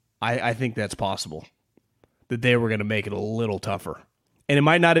I think that's possible, that they were going to make it a little tougher. And it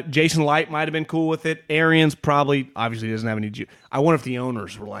might not. Jason Light might have been cool with it. Arians probably, obviously, doesn't have any. I wonder if the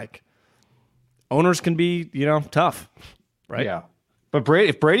owners were like, owners can be, tough, right? Yeah. But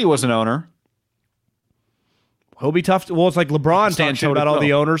if Brady was an owner, he'll be tough. Well, it's like LeBron talking shit about all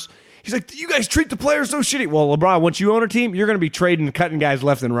the owners. He's like, you guys treat the players so shitty. Well, LeBron, once you own a team, you're going to be trading and cutting guys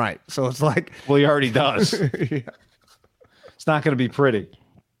left and right. So it's like, well, he already does. Yeah. It's not going to be pretty.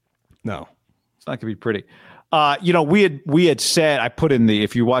 No, it's not going to be pretty. We had said, I put in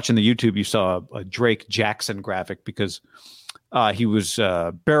if you're watching the YouTube, you saw a Drake Jackson graphic because he was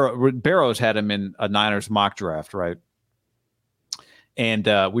Barrows had him in a Niners mock draft, right? And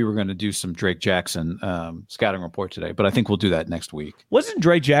we were going to do some Drake Jackson scouting report today, but I think we'll do that next week. Wasn't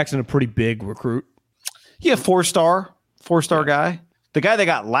Drake Jackson a pretty big recruit? Yeah, four-star guy. The guy they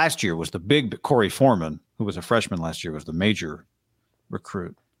got last year was the big Corey Foreman, who was a freshman last year, was the major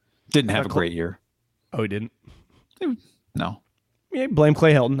recruit. Didn't have a great year. Oh, he didn't? No. Yeah, blame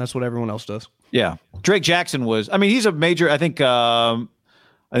Clay Helton. That's what everyone else does. Yeah. Drake Jackson was, I mean, he's a major, I think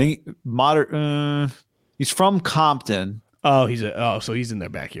modern, he's from Compton. Oh, so he's in their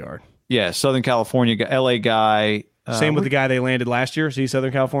backyard. Yeah. Southern California guy, LA guy. Same with the guy they landed last year. Is he a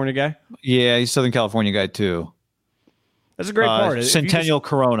Southern California guy? Yeah. He's a Southern California guy too. That's a great part. Centennial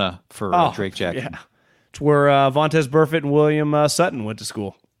Corona for Drake Jackson. Yeah. It's where Vontaze Burfict and William Sutton went to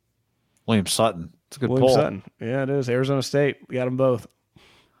school. William Sutton. It's a good William poll. Sutton. Yeah, it is. Arizona State. We got them both.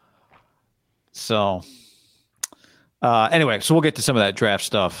 So, anyway, so we'll get to some of that draft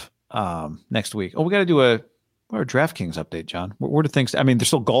stuff next week. Oh, we got to do a DraftKings update, John. Where do things? I mean, there's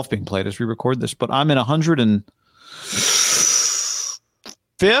still golf being played as we record this, but I'm in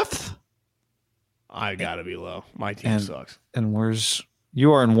 105th. I gotta be low. My team sucks. And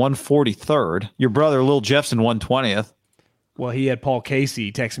you are in 143rd. Your brother, Lil Jeff's in 120th. Well, he had Paul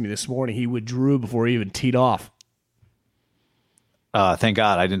Casey texting me this morning. He withdrew before he even teed off. Thank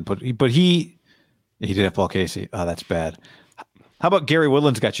God I didn't but he did have Paul Casey. Oh, that's bad. How about Gary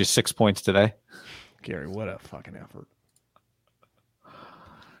Woodland's got you 6 points today? Gary, what a fucking effort.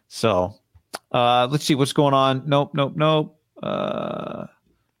 So, let's see what's going on. Nope.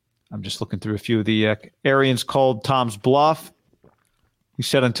 I'm just looking through a few of the Arians called Tom's bluff. He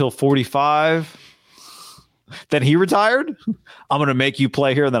said until 45. Then he retired. I'm going to make you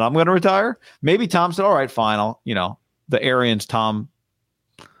play here, and then I'm going to retire. Maybe Tom said, all right, fine. The Arians, Tom,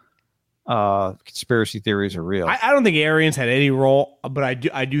 conspiracy theories are real. I don't think Arians had any role, but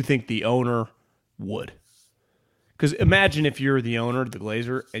I do think the owner would. Because imagine if you're the owner, the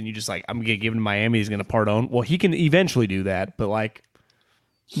Glazer, and you just like, I'm going to give him to Miami, he's going to part own. Well, he can eventually do that, but like,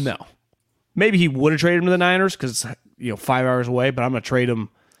 no. Maybe he would have traded him to the Niners because it's 5 hours away, but I'm going to trade him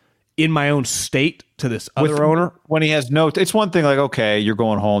in my own state to this other owner. When he has it's one thing like, okay, you're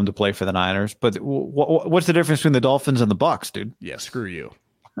going home to play for the Niners, but what's the difference between the Dolphins and the Bucs, dude? Yeah, screw you.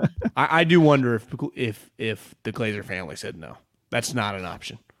 I do wonder if the Glazer family said no, that's not an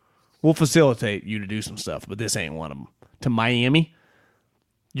option. We'll facilitate you to do some stuff, but this ain't one of them. To Miami,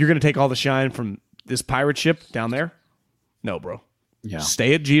 you're going to take all the shine from this pirate ship down there? No, bro. Yeah.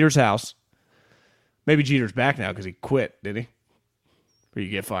 Stay at Jeter's house. Maybe Jeter's back now because he quit, did he? Or you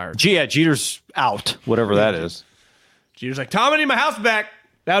get fired. Yeah, Jeter's out, whatever that is. Jeter's like, Tom, I need my house back.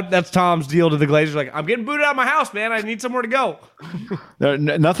 That's Tom's deal to the Glazers. Like, I'm getting booted out of my house, man. I need somewhere to go.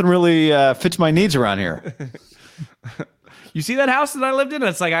 Nothing really fits my needs around here. You see that house that I lived in?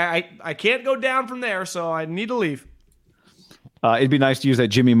 It's like, I can't go down from there, so I need to leave. It'd be nice to use that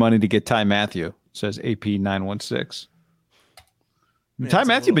Jimmy money to get Ty Matthew, says AP916. Ty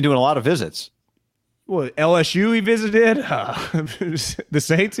Matthew been doing a lot of visits. Well, LSU he visited. The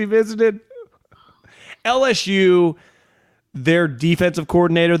Saints he visited. LSU, their defensive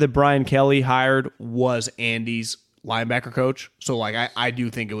coordinator that Brian Kelly hired was Andy's linebacker coach. So, like, I do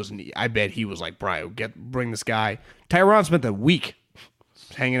think it was. I bet he was like, Brian, bring this guy. Tyron spent the week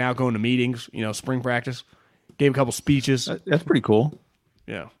hanging out, going to meetings. Spring practice. Gave a couple speeches. That's pretty cool.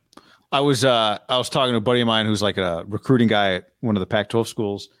 Yeah. I was talking to a buddy of mine who's like a recruiting guy at one of the Pac-12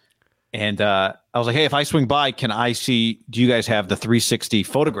 schools. And I was like, hey, if I swing by, can I see, do you guys have the 360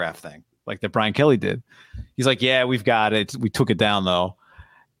 photograph thing like that Brian Kelly did? He's like, yeah, we've got it. We took it down, though.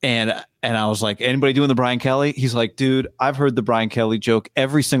 And I was like, anybody doing the Brian Kelly? He's like, dude, I've heard the Brian Kelly joke.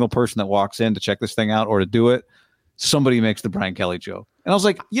 Every single person that walks in to check this thing out or to do it, somebody makes the Brian Kelly joke. And I was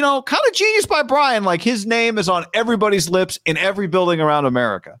like, kind of genius by Brian. Like, his name is on everybody's lips in every building around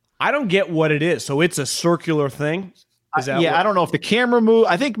America. I don't get what it is. So it's a circular thing? I don't know if the camera move.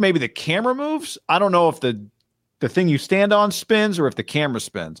 I think maybe the camera moves. I don't know if the thing you stand on spins or if the camera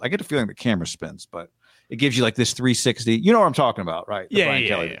spins. I get the feeling the camera spins, but it gives you like this 360. You know what I'm talking about, right? Yeah.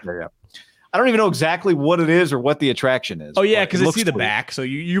 I don't even know exactly what it is or what the attraction is. Oh, yeah, because I see the back. So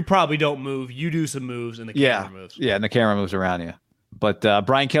you probably don't move. You do some moves and the camera moves. Yeah, and the camera moves around you. But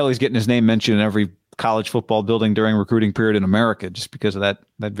Brian Kelly's getting his name mentioned in every college football building during recruiting period in America just because of that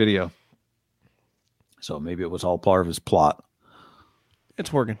video. So maybe it was all part of his plot.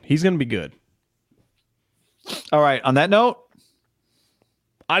 It's working. He's going to be good. All right. On that note,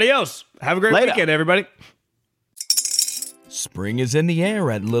 adios. Have a great weekend, everybody. Spring is in the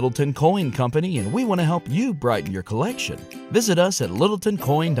air at Littleton Coin Company, and we want to help you brighten your collection. Visit us at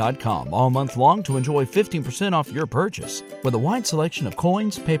littletoncoin.com all month long to enjoy 15% off your purchase. With a wide selection of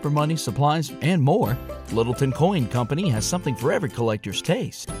coins, paper money, supplies, and more, Littleton Coin Company has something for every collector's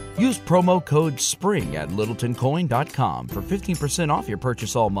taste. Use promo code SPRING at littletoncoin.com for 15% off your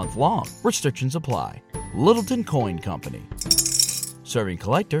purchase all month long. Restrictions apply. Littleton Coin Company. Serving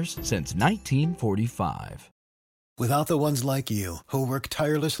collectors since 1945. Without the ones like you, who work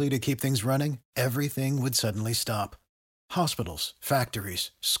tirelessly to keep things running, everything would suddenly stop. Hospitals,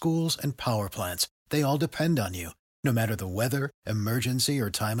 factories, schools, and power plants, they all depend on you. No matter the weather, emergency,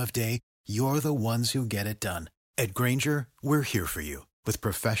 or time of day, you're the ones who get it done. At Grainger, we're here for you with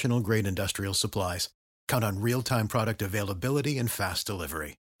professional-grade industrial supplies. Count on real-time product availability and fast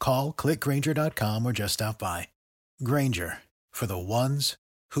delivery. Call, click Grainger.com, or just stop by. Grainger, for the ones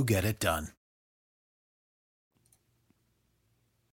who get it done.